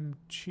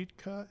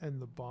 Amchitka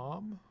and the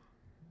Bomb?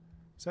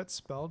 Is that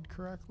spelled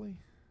correctly?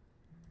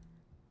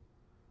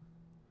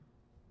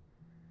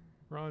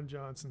 Ron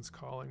Johnson's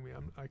calling me.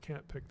 I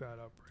can't pick that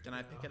up right Can now.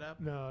 I pick it up?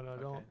 No,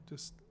 Okay. don't.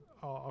 Just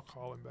I'll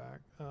call him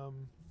back.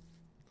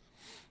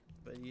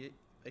 But he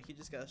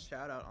just got a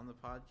shout out on the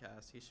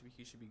podcast. He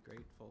should be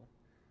grateful.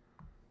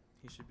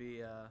 He should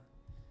be.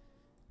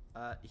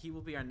 He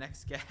will be our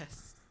next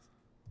guest.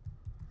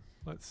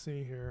 Let's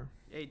see here.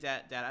 Hey,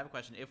 Dad, I have a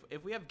question.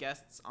 If we have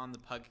guests on the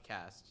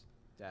PugCast,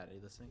 Dad, are you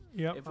listening?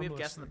 Yeah. If we have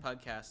guests on the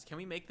podcast, can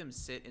we make them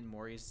sit in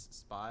Maury's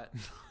spot?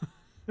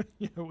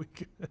 Yeah, we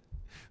could.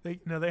 They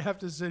have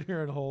to sit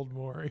here and hold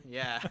Maury.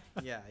 Yeah.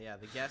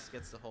 The guest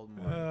gets to hold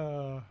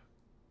Maury.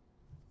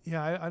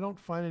 Yeah, I don't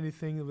find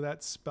anything of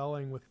that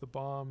spelling with the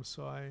bomb,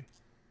 so I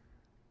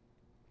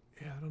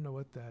don't know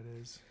what that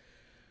is.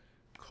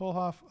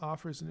 Kohlhoff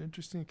offers an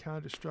interesting account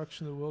of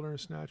destruction of the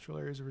wilderness natural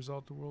area as a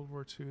result of World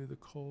War II, the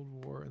Cold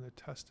War, and the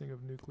testing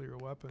of nuclear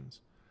weapons.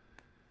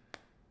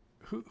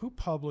 Who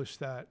published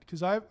that?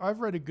 Because I've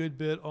read a good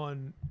bit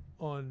on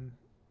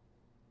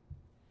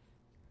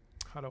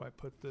how do I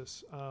put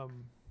this?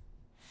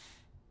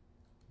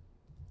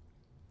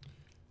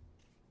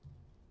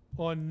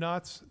 On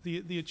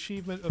the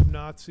achievement of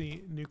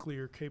Nazi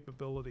nuclear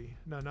capability.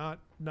 Now,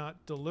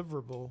 not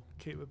deliverable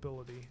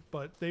capability,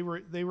 but they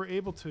were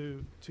able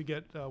to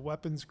get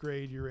weapons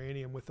grade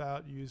uranium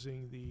without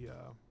using the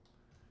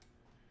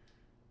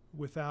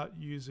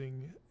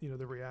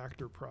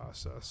reactor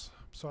process.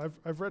 So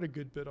I've read a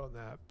good bit on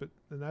that,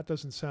 and that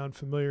doesn't sound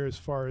familiar as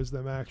far as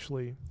them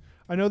actually.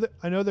 I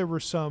know there were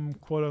some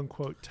quote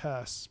unquote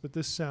tests, but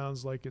this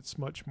sounds like it's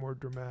much more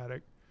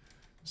dramatic.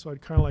 So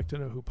I'd kind of like to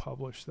know who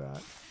published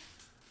that.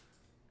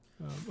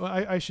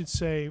 I should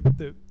say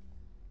that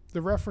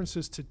the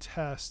references to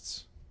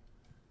tests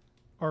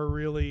are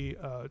really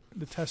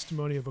the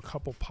testimony of a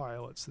couple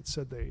pilots that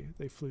said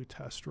they flew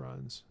test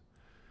runs.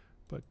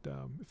 But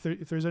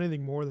if there's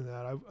anything more than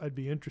that, I'd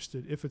be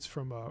interested if it's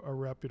from a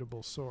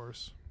reputable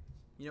source.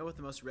 You know what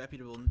the most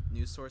reputable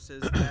news source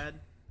is,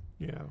 Dad?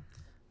 Yeah.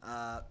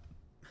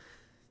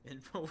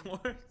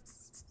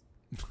 InfoWars.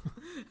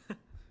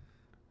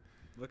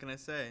 What can I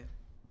say?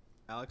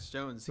 Alex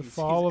Jones. The he's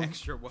fall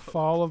extra woke.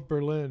 of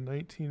Berlin,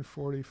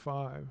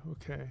 1945.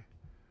 Okay.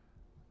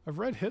 I've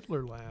read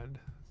Hitlerland,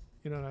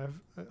 and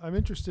I'm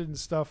interested in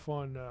stuff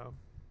on,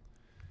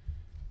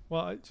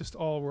 just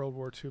all World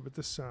War II, but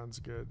this sounds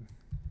good.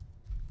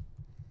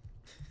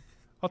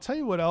 I'll tell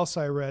you what else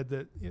I read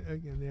that,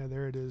 again, yeah,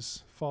 there it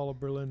is, Fall of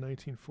Berlin,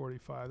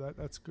 1945.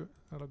 That's good.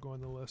 That'll go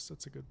on the list.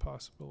 That's a good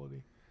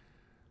possibility.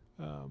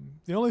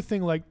 The only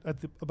thing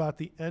about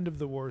the end of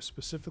the war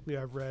specifically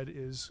I've read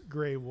is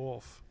Grey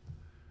Wolf.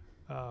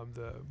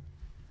 The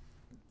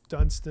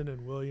Dunstan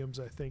and Williams,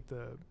 I think,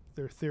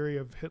 their theory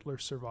of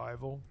Hitler's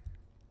survival,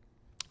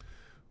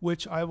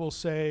 which I will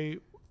say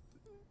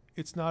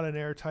it's not an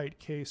airtight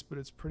case, but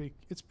it's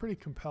pretty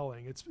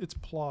compelling. It's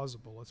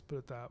plausible. Let's put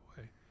it that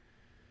way.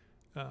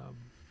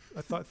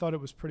 I thought it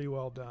was pretty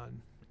well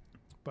done,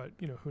 but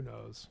who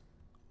knows,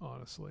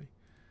 honestly.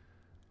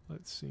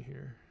 Let's see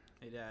here.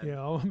 Hey, Dad. Yeah,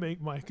 I'll make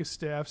Mike a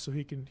staff so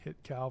he can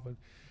hit Calvin.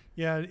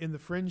 Yeah, in the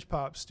Fringe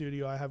Pop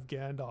studio, I have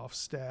Gandalf's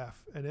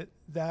staff, and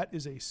that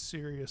is a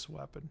serious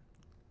weapon.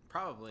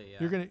 Probably,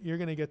 yeah. You're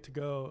gonna get to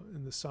go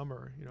in the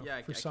summer,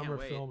 for summer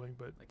filming.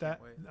 But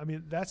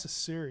that's a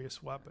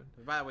serious weapon.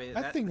 By the way,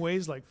 that thing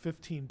weighs like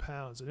 15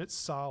 pounds, and it's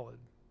solid.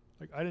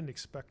 Like, I didn't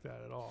expect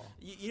that at all.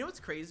 You know what's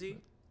crazy?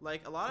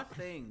 Like, a lot of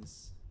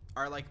things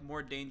are like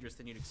more dangerous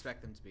than you'd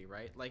expect them to be,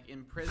 right? Like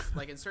in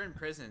certain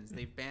prisons,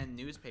 they've banned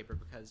newspaper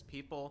because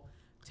people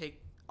take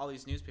all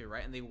these newspaper,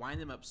 right, and they wind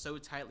them up so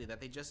tightly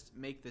that they just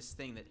make this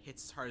thing that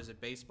hits as hard as a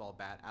baseball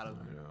bat out of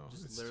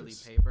literally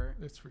paper.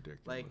 It's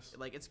ridiculous.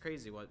 Like it's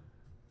crazy what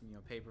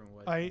paper and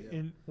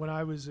wood. When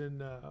I was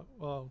in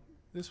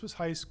this was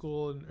high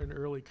school and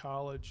early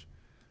college.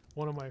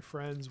 One of my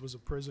friends was a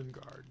prison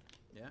guard.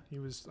 Yeah. He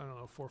was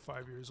 4 or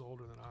 5 years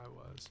older than I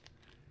was,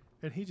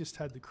 and he just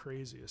had the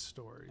craziest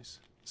stories,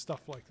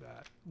 stuff like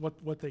that.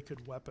 What they could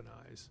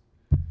weaponize,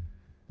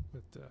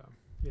 but.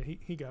 Yeah,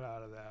 he got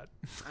out of that.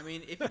 I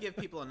mean, if you give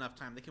people enough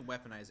time, they can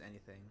weaponize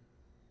anything.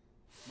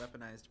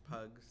 Weaponized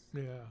pugs.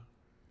 Yeah.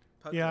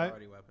 Pugs are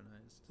already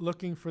weaponized.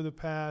 Looking for the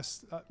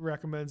Past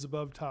recommends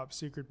Above Top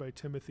Secret by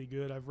Timothy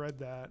Good. I've read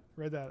that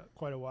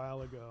quite a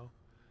while ago.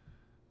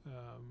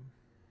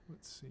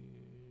 Let's see.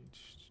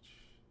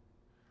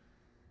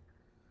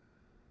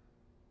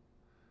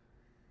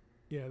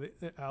 Yeah,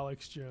 the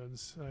Alex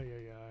Jones.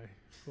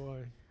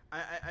 Boy.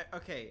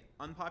 Okay,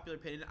 unpopular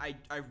opinion.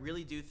 I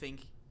really do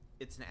think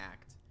it's an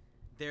act.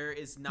 There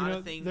is not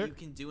a thing you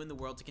can do in the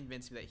world to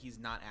convince me that he's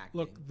not acting.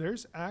 Look,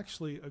 there's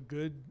actually a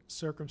good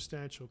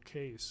circumstantial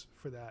case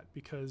for that,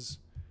 because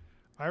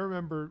I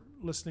remember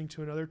listening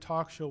to another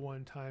talk show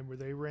one time where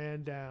they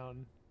ran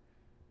down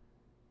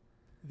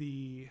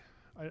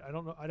I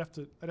don't know, I'd have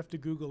to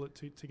Google it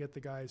to get the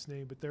guy's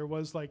name, but there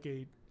was like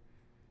a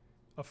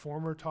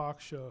former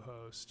talk show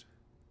host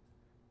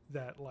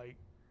that like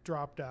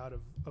dropped out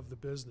of the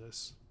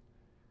business,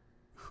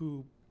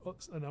 who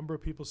a number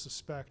of people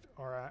suspect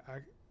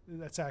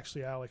that's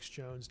actually Alex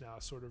Jones now,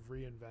 sort of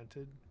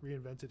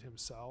reinvented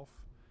himself.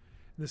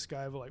 And this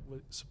guy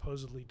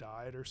supposedly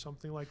died or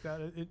something like that.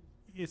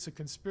 It's a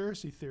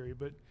conspiracy theory,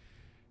 but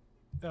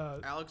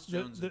Alex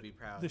Jones would be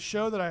proud. The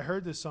show that I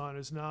heard this on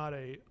is not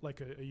a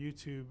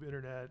YouTube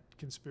internet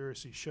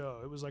conspiracy show.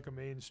 It was like a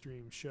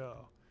mainstream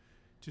show,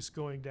 just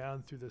going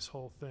down through this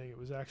whole thing. It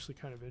was actually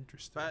kind of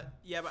interesting. But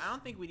I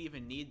don't think we'd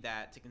even need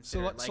that to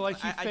consider. So he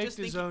faked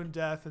his own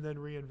death and then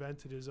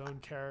reinvented his own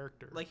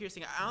character. Like you're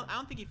saying, I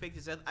don't think he faked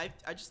his death.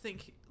 I just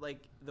think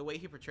like the way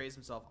he portrays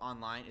himself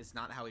online is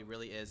not how he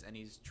really is, and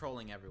he's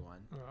trolling everyone.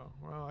 Oh,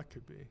 well, that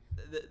could be.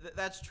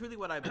 That's truly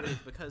what I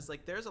believe, because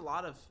like there's a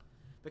lot of,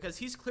 because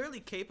he's clearly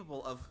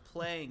capable of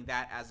playing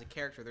that as a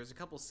character. There's a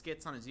couple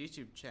skits on his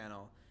YouTube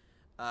channel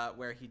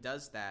where he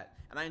does that,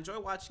 and I enjoy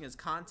watching his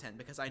content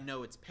because I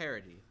know it's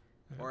parody,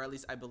 or at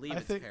least I believe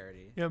it's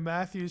parody. Yeah,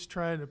 Matthew's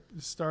trying to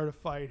start a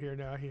fight here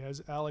now. He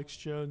has Alex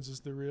Jones as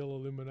the real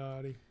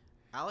Illuminati.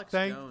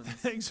 Jones.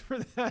 Thanks for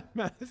that,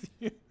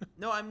 Matthew.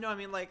 I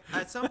mean, like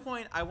at some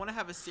point I want to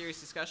have a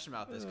serious discussion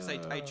about this, because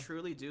I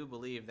truly do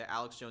believe that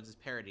Alex Jones is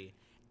parody,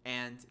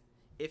 and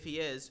if he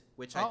is,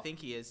 which I think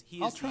he is,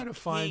 he is the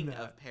king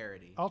of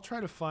parody. I'll try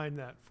to find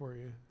that for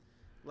you.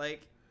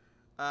 Like,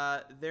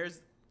 there's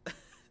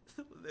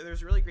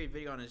a really great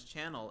video on his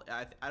channel.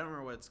 I don't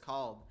remember what it's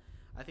called.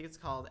 I think it's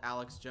called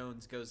Alex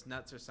Jones Goes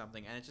Nuts or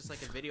something, and it's just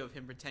like a video of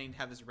him pretending to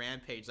have this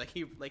rampage. Like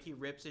he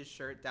rips his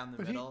shirt down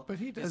the middle. But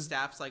he does. His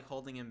staff's like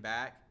holding him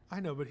back. I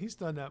know, but he's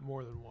done that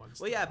more than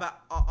once. Well, yeah, but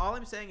all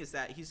I'm saying is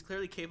that he's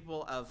clearly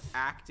capable of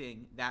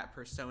acting that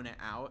persona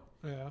out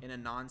in a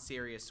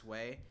non-serious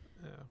way.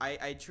 Yeah.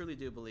 I truly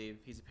do believe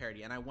he's a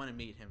parody, and I want to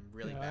meet him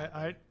really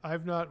badly.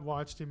 I've not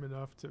watched him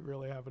enough to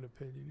really have an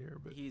opinion here,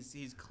 but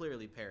he's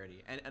clearly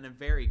parody, and a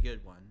very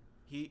good one.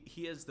 He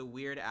is the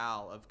Weird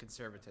Al of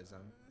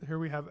conservatism. Here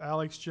we have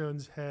Alex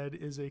Jones' head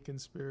is a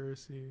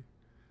conspiracy.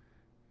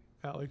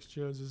 Alex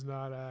Jones is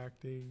not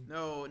acting.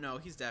 No,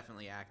 he's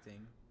definitely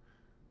acting.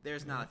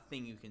 There's not a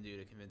thing you can do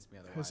to convince me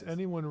otherwise. Has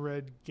anyone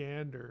read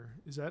Gander?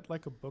 Is that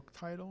like a book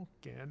title?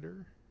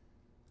 Gander?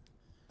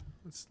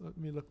 Let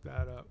me look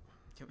that up.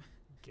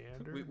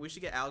 Gander? We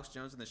should get Alex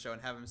Jones on the show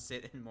and have him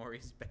sit in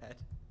Maury's bed.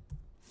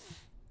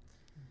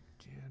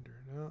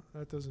 Gander. No,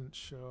 that doesn't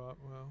show up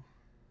well.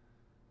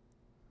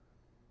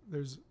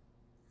 There's...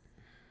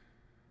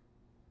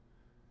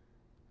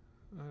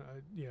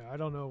 I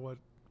don't know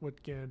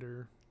what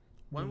Gander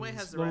One means. Way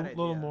has the right idea. A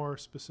little more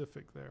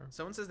specific there.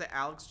 Someone says that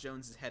Alex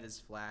Jones's head is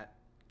flat.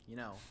 You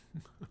know.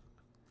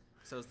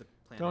 So is the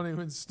planet. Don't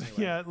even...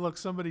 Anyway. Yeah, look,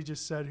 somebody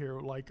just said here,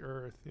 like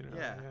Earth, you know.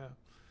 Yeah.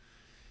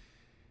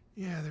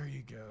 Yeah, there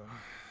you go.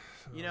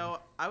 So. You know,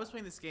 I was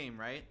playing this game,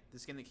 right?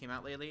 This game that came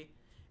out lately.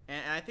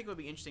 And I think it would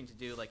be interesting to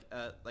do like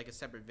a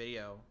separate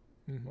video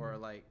or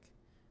like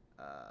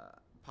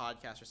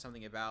podcast or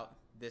something about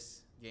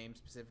this game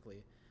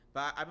specifically.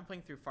 But I've been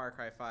playing through Far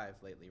Cry 5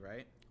 lately,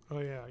 right? Oh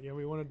yeah,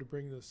 we wanted to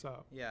bring this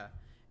up. Yeah,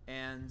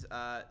 and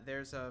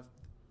there's and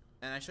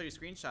I showed you a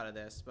screenshot of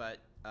this, but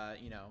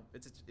you know,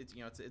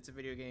 it's a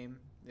video game.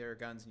 There are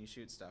guns and you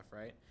shoot stuff,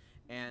 right?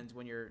 And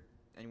when you're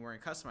wearing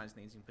customized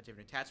things, you can put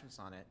different attachments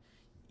on it.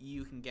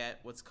 You can get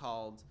what's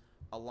called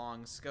a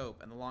long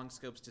scope, and the long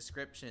scope's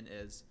description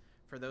is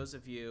for those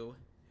of you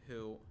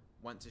who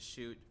want to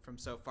shoot from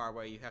so far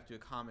away, you have to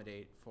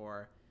accommodate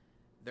for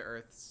the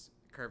Earth's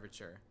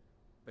curvature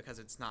because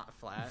it's not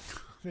flat.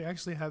 They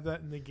actually have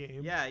that in the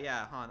game.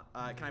 Yeah.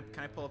 Can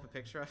I pull up a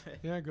picture of it?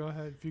 Yeah, go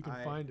ahead if you can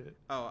find it.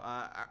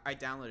 I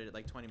downloaded it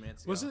like 20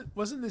 minutes ago.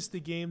 Wasn't this the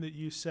game that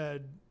you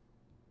said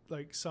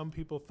like some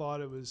people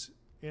thought it was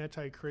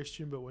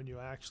anti-Christian, but when you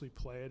actually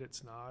play it,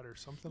 it's not, or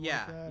something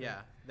like that?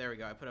 Yeah. There we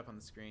go. I put it up on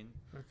the screen.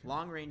 Okay.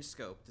 Long-range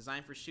scope,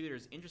 designed for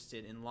shooters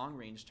interested in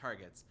long-range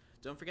targets.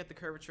 Don't forget the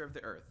curvature of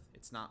the Earth.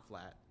 It's not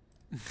flat.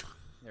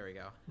 There we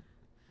go.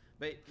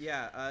 But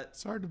yeah,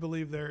 it's hard to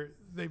believe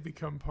they've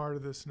become part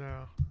of this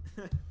now.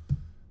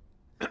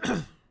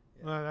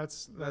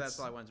 That's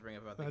all I wanted to bring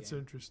up about the game. That's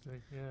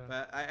interesting. Yeah.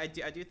 But I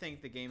do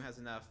think the game has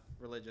enough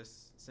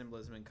religious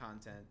symbolism and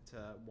content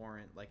to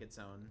warrant like its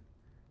own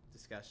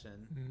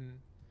discussion.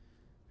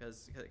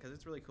 Because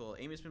it's really cool.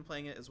 Amy's been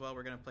playing it as well.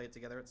 We're gonna play it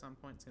together at some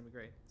point. It's gonna be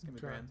great. It's gonna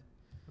be grand.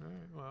 All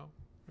right.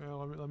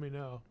 Well, let me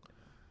know.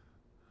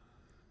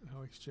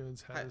 Alex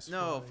Jones has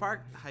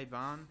Hi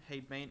Bon.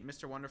 Hey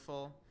Mr.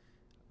 Wonderful.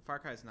 Far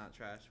Cry is not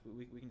trash.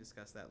 We can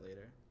discuss that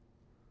later.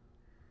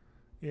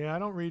 Yeah, I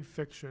don't read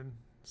fiction,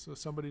 so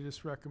somebody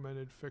just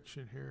recommended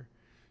fiction here.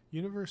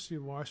 University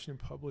of Washington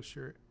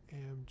publisher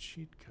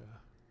Amchitka.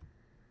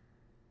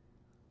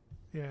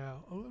 Yeah,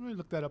 let me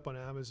look that up on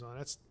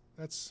Amazon.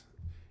 That's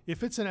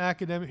if it's an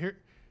academic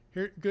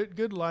here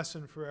good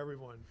lesson for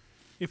everyone.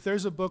 If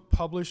there's a book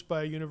published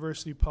by a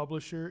university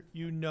publisher,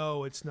 you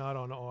know it's not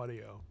on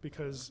audio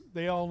because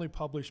they only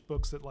publish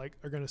books that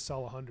are going to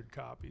sell 100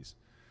 copies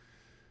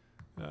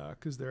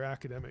because they're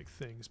academic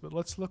things. But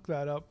let's look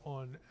that up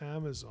on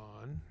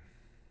Amazon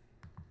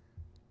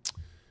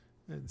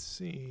and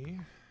see.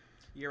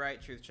 You're right,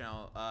 Truth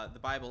Channel. The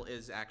Bible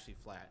is actually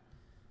flat.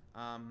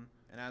 And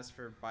as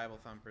for Bible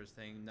Thumpers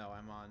thing, no,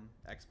 I'm on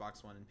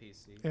Xbox One and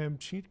PC.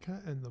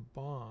 Amchitka and the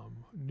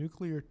bomb.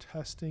 Nuclear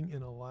testing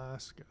in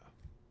Alaska.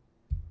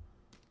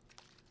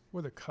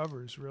 Well, the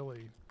cover's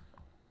really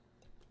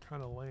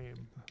kind of lame.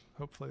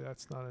 Hopefully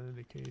that's not an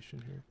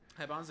indication here.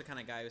 Bon's the kind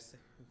of guy who'd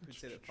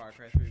say that Far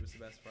Cry 3 was the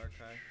best Far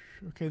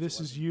Cry. Okay, this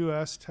is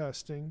U.S.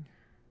 testing.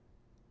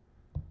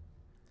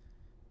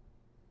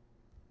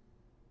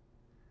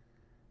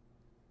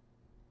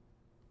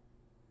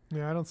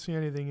 Yeah, I don't see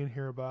anything in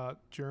here about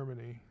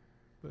Germany,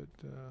 but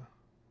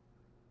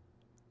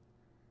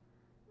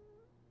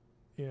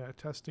yeah,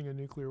 testing of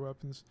nuclear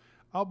weapons.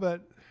 I'll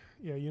bet,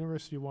 yeah,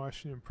 University of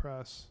Washington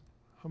Press.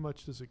 How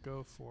much does it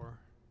go for?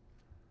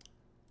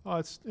 Oh,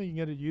 you can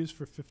get it used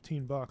for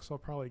 $15. I'll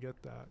probably get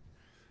that.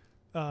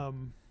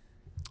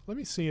 Let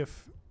me see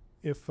if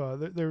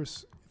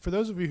there's, for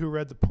those of you who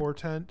read The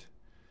Portent,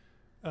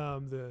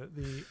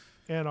 the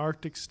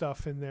Antarctic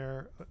stuff in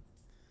there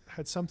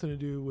had something to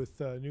do with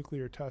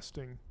nuclear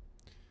testing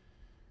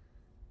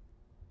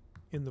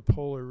in the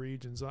polar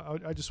regions.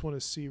 I just want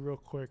to see real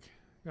quick.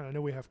 And I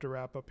know we have to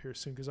wrap up here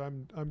soon because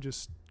I'm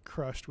just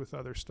crushed with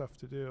other stuff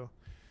to do.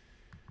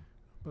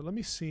 But let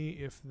me see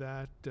if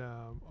that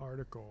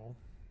article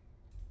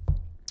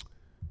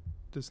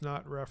does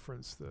not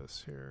reference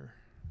this here.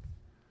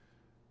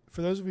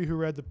 For those of you who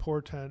read The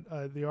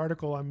Portent, the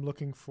article I'm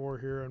looking for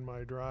here on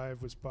my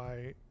drive was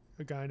by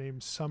a guy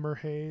named Summer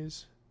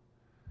Hayes.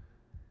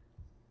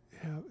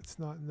 Yeah, it's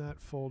not in that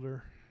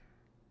folder.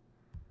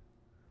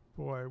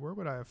 Boy, where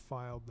would I have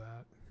filed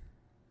that?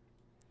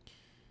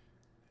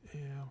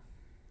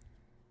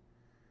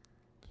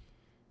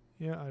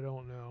 Yeah, I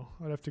don't know.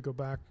 I'd have to go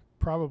back.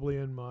 Probably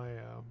in my,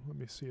 let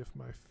me see if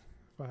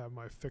I have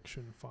my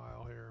fiction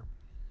file here.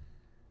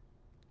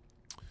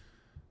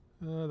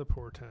 The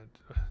Portent.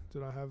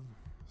 Did I have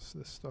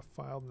this stuff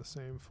filed in the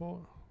same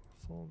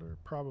folder?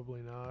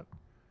 Probably not.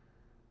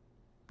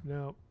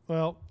 No.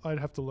 Well, I'd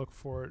have to look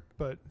for it,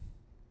 but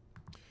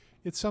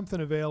it's something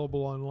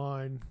available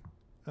online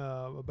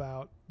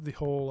about the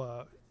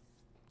whole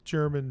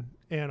German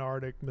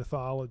Antarctic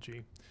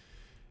mythology.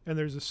 And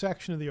there's a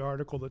section of the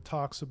article that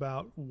talks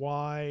about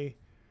why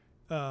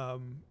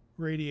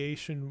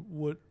radiation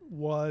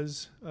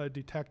was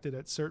detected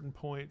at certain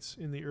points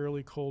in the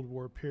early Cold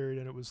War period,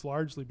 and it was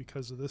largely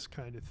because of this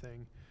kind of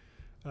thing,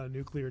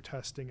 nuclear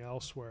testing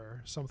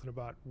elsewhere, something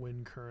about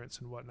wind currents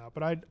and whatnot.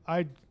 But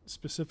I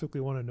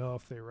specifically want to know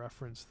if they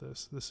reference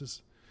this. This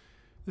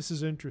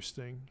is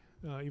interesting,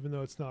 even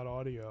though it's not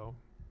audio.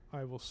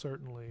 I will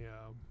certainly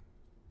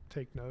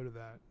take note of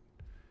that.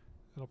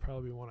 It'll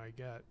probably be one I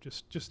get,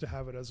 just to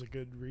have it as a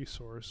good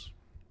resource.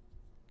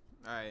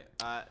 All right.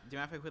 Do you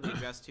mind if I quickly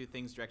address 2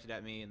 things directed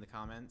at me in the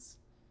comments?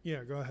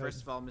 Yeah, go ahead.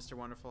 First of all, Mr.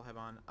 Wonderful, have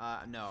on.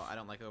 No, I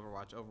don't like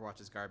Overwatch.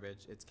 Overwatch is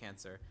garbage. It's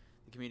cancer.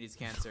 The community's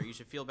cancer. You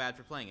should feel bad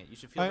for playing it. You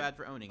should feel bad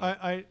for owning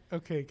it.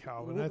 Okay,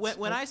 Calvin.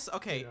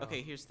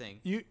 Okay, here's the thing.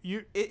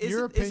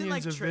 Your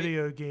opinions of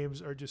video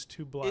games are just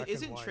too black and white.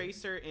 Isn't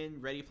Tracer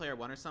in Ready Player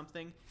One or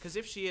something? Because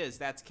if she is,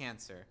 that's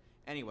cancer.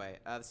 Anyway,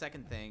 the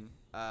second thing,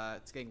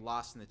 it's getting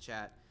lost in the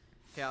chat.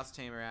 Chaos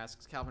Tamer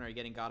asks, Calvin, are you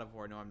getting God of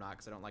War? No, I'm not,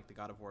 because I don't like the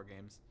God of War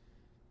games.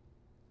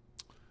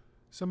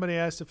 Somebody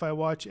asked if I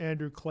watch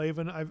Andrew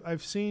Klavan.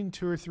 I've seen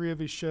 2 or 3 of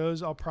his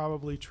shows. I'll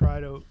probably try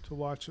to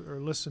watch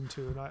or listen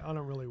to. And I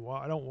don't really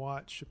I don't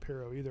watch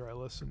Shapiro either. I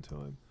listen to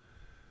him.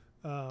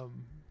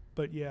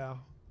 But yeah,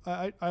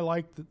 I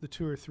like the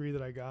 2 or 3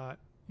 that I got,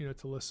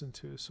 to listen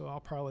to. So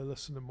I'll probably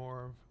listen to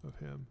more of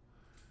him.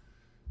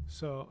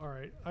 So all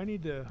right, I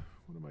need to.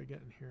 What am I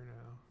getting here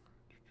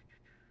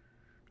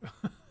now?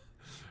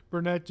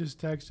 Burnett just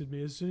texted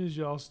me. As soon as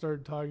y'all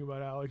started talking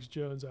about Alex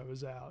Jones, I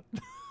was out.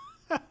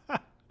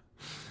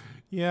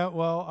 Yeah,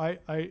 well,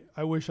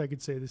 I wish I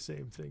could say the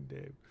same thing,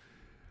 Dave,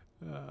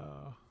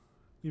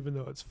 even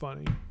though it's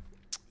funny.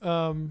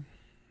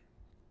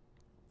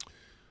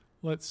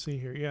 Let's see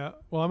here. Yeah,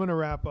 well, I'm going to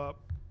wrap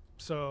up.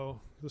 So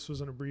this was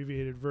an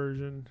abbreviated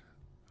version.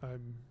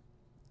 I'm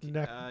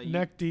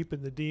neck deep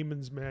in the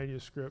Demon's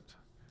manuscript,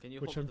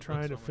 which I'm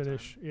trying to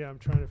finish. Yeah, I'm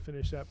trying to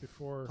finish that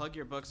before. Plug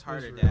your books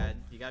harder, Dad.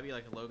 You got to be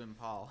like a Logan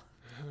Paul.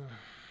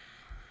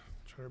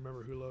 Trying to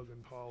remember who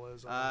Logan Paul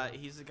is.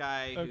 He's the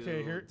guy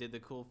who did the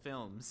cool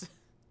films.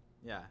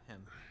 Yeah,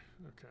 him.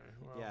 Okay.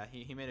 Well. Yeah,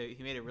 he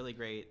made a really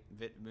great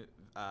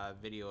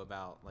video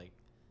about like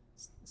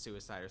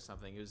suicide or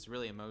something. It was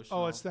really emotional.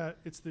 Oh, it's the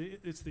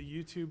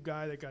YouTube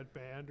guy that got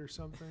banned or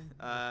something.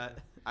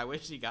 I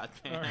wish he got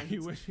banned. Or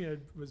you wish he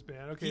was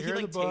banned. Okay, here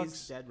are the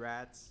books. Dead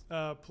rats.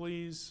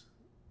 Please,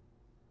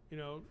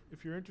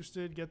 if you're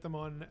interested, get them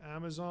on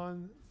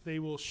Amazon. They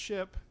will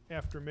ship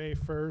after May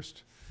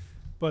 1st.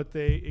 But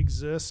they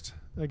exist.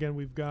 Again,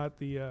 we've got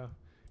the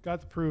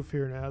proof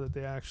here now that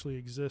they actually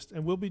exist,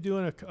 and we'll be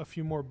doing a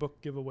few more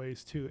book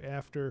giveaways too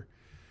after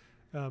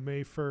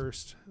May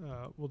 1st.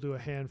 We'll do a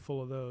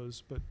handful of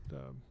those, but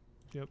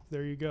yep,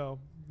 there you go.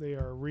 They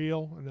are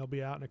real, and they'll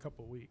be out in a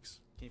couple of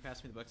weeks. Can you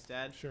pass me the books,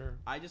 Dad? Sure.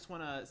 I just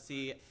want to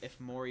see if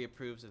Maury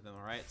approves of them.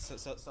 All right. So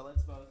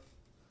let's vote.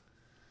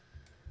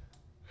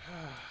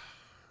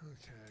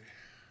 Okay.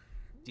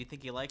 Do you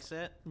think he likes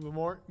it?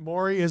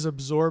 Maury is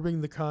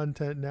absorbing the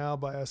content now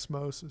by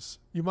osmosis.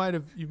 You might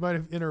have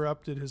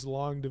interrupted his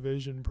long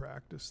division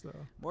practice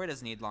though. Maury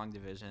doesn't need long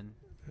division.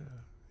 Yeah,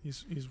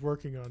 he's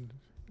working on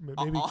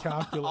maybe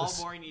calculus.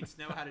 All Maury needs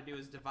to know how to do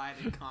is divide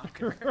and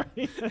conquer.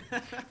 Right.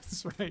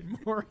 That's right.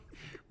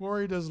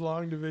 Maury does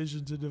long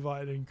division to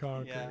divide and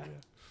conquer.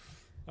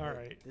 Yeah. All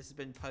right. This has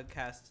been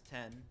PugCast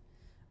 10.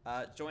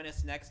 Join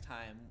us next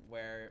time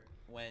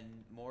when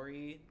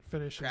Maury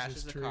finishes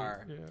crashes his a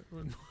car.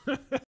 Yeah.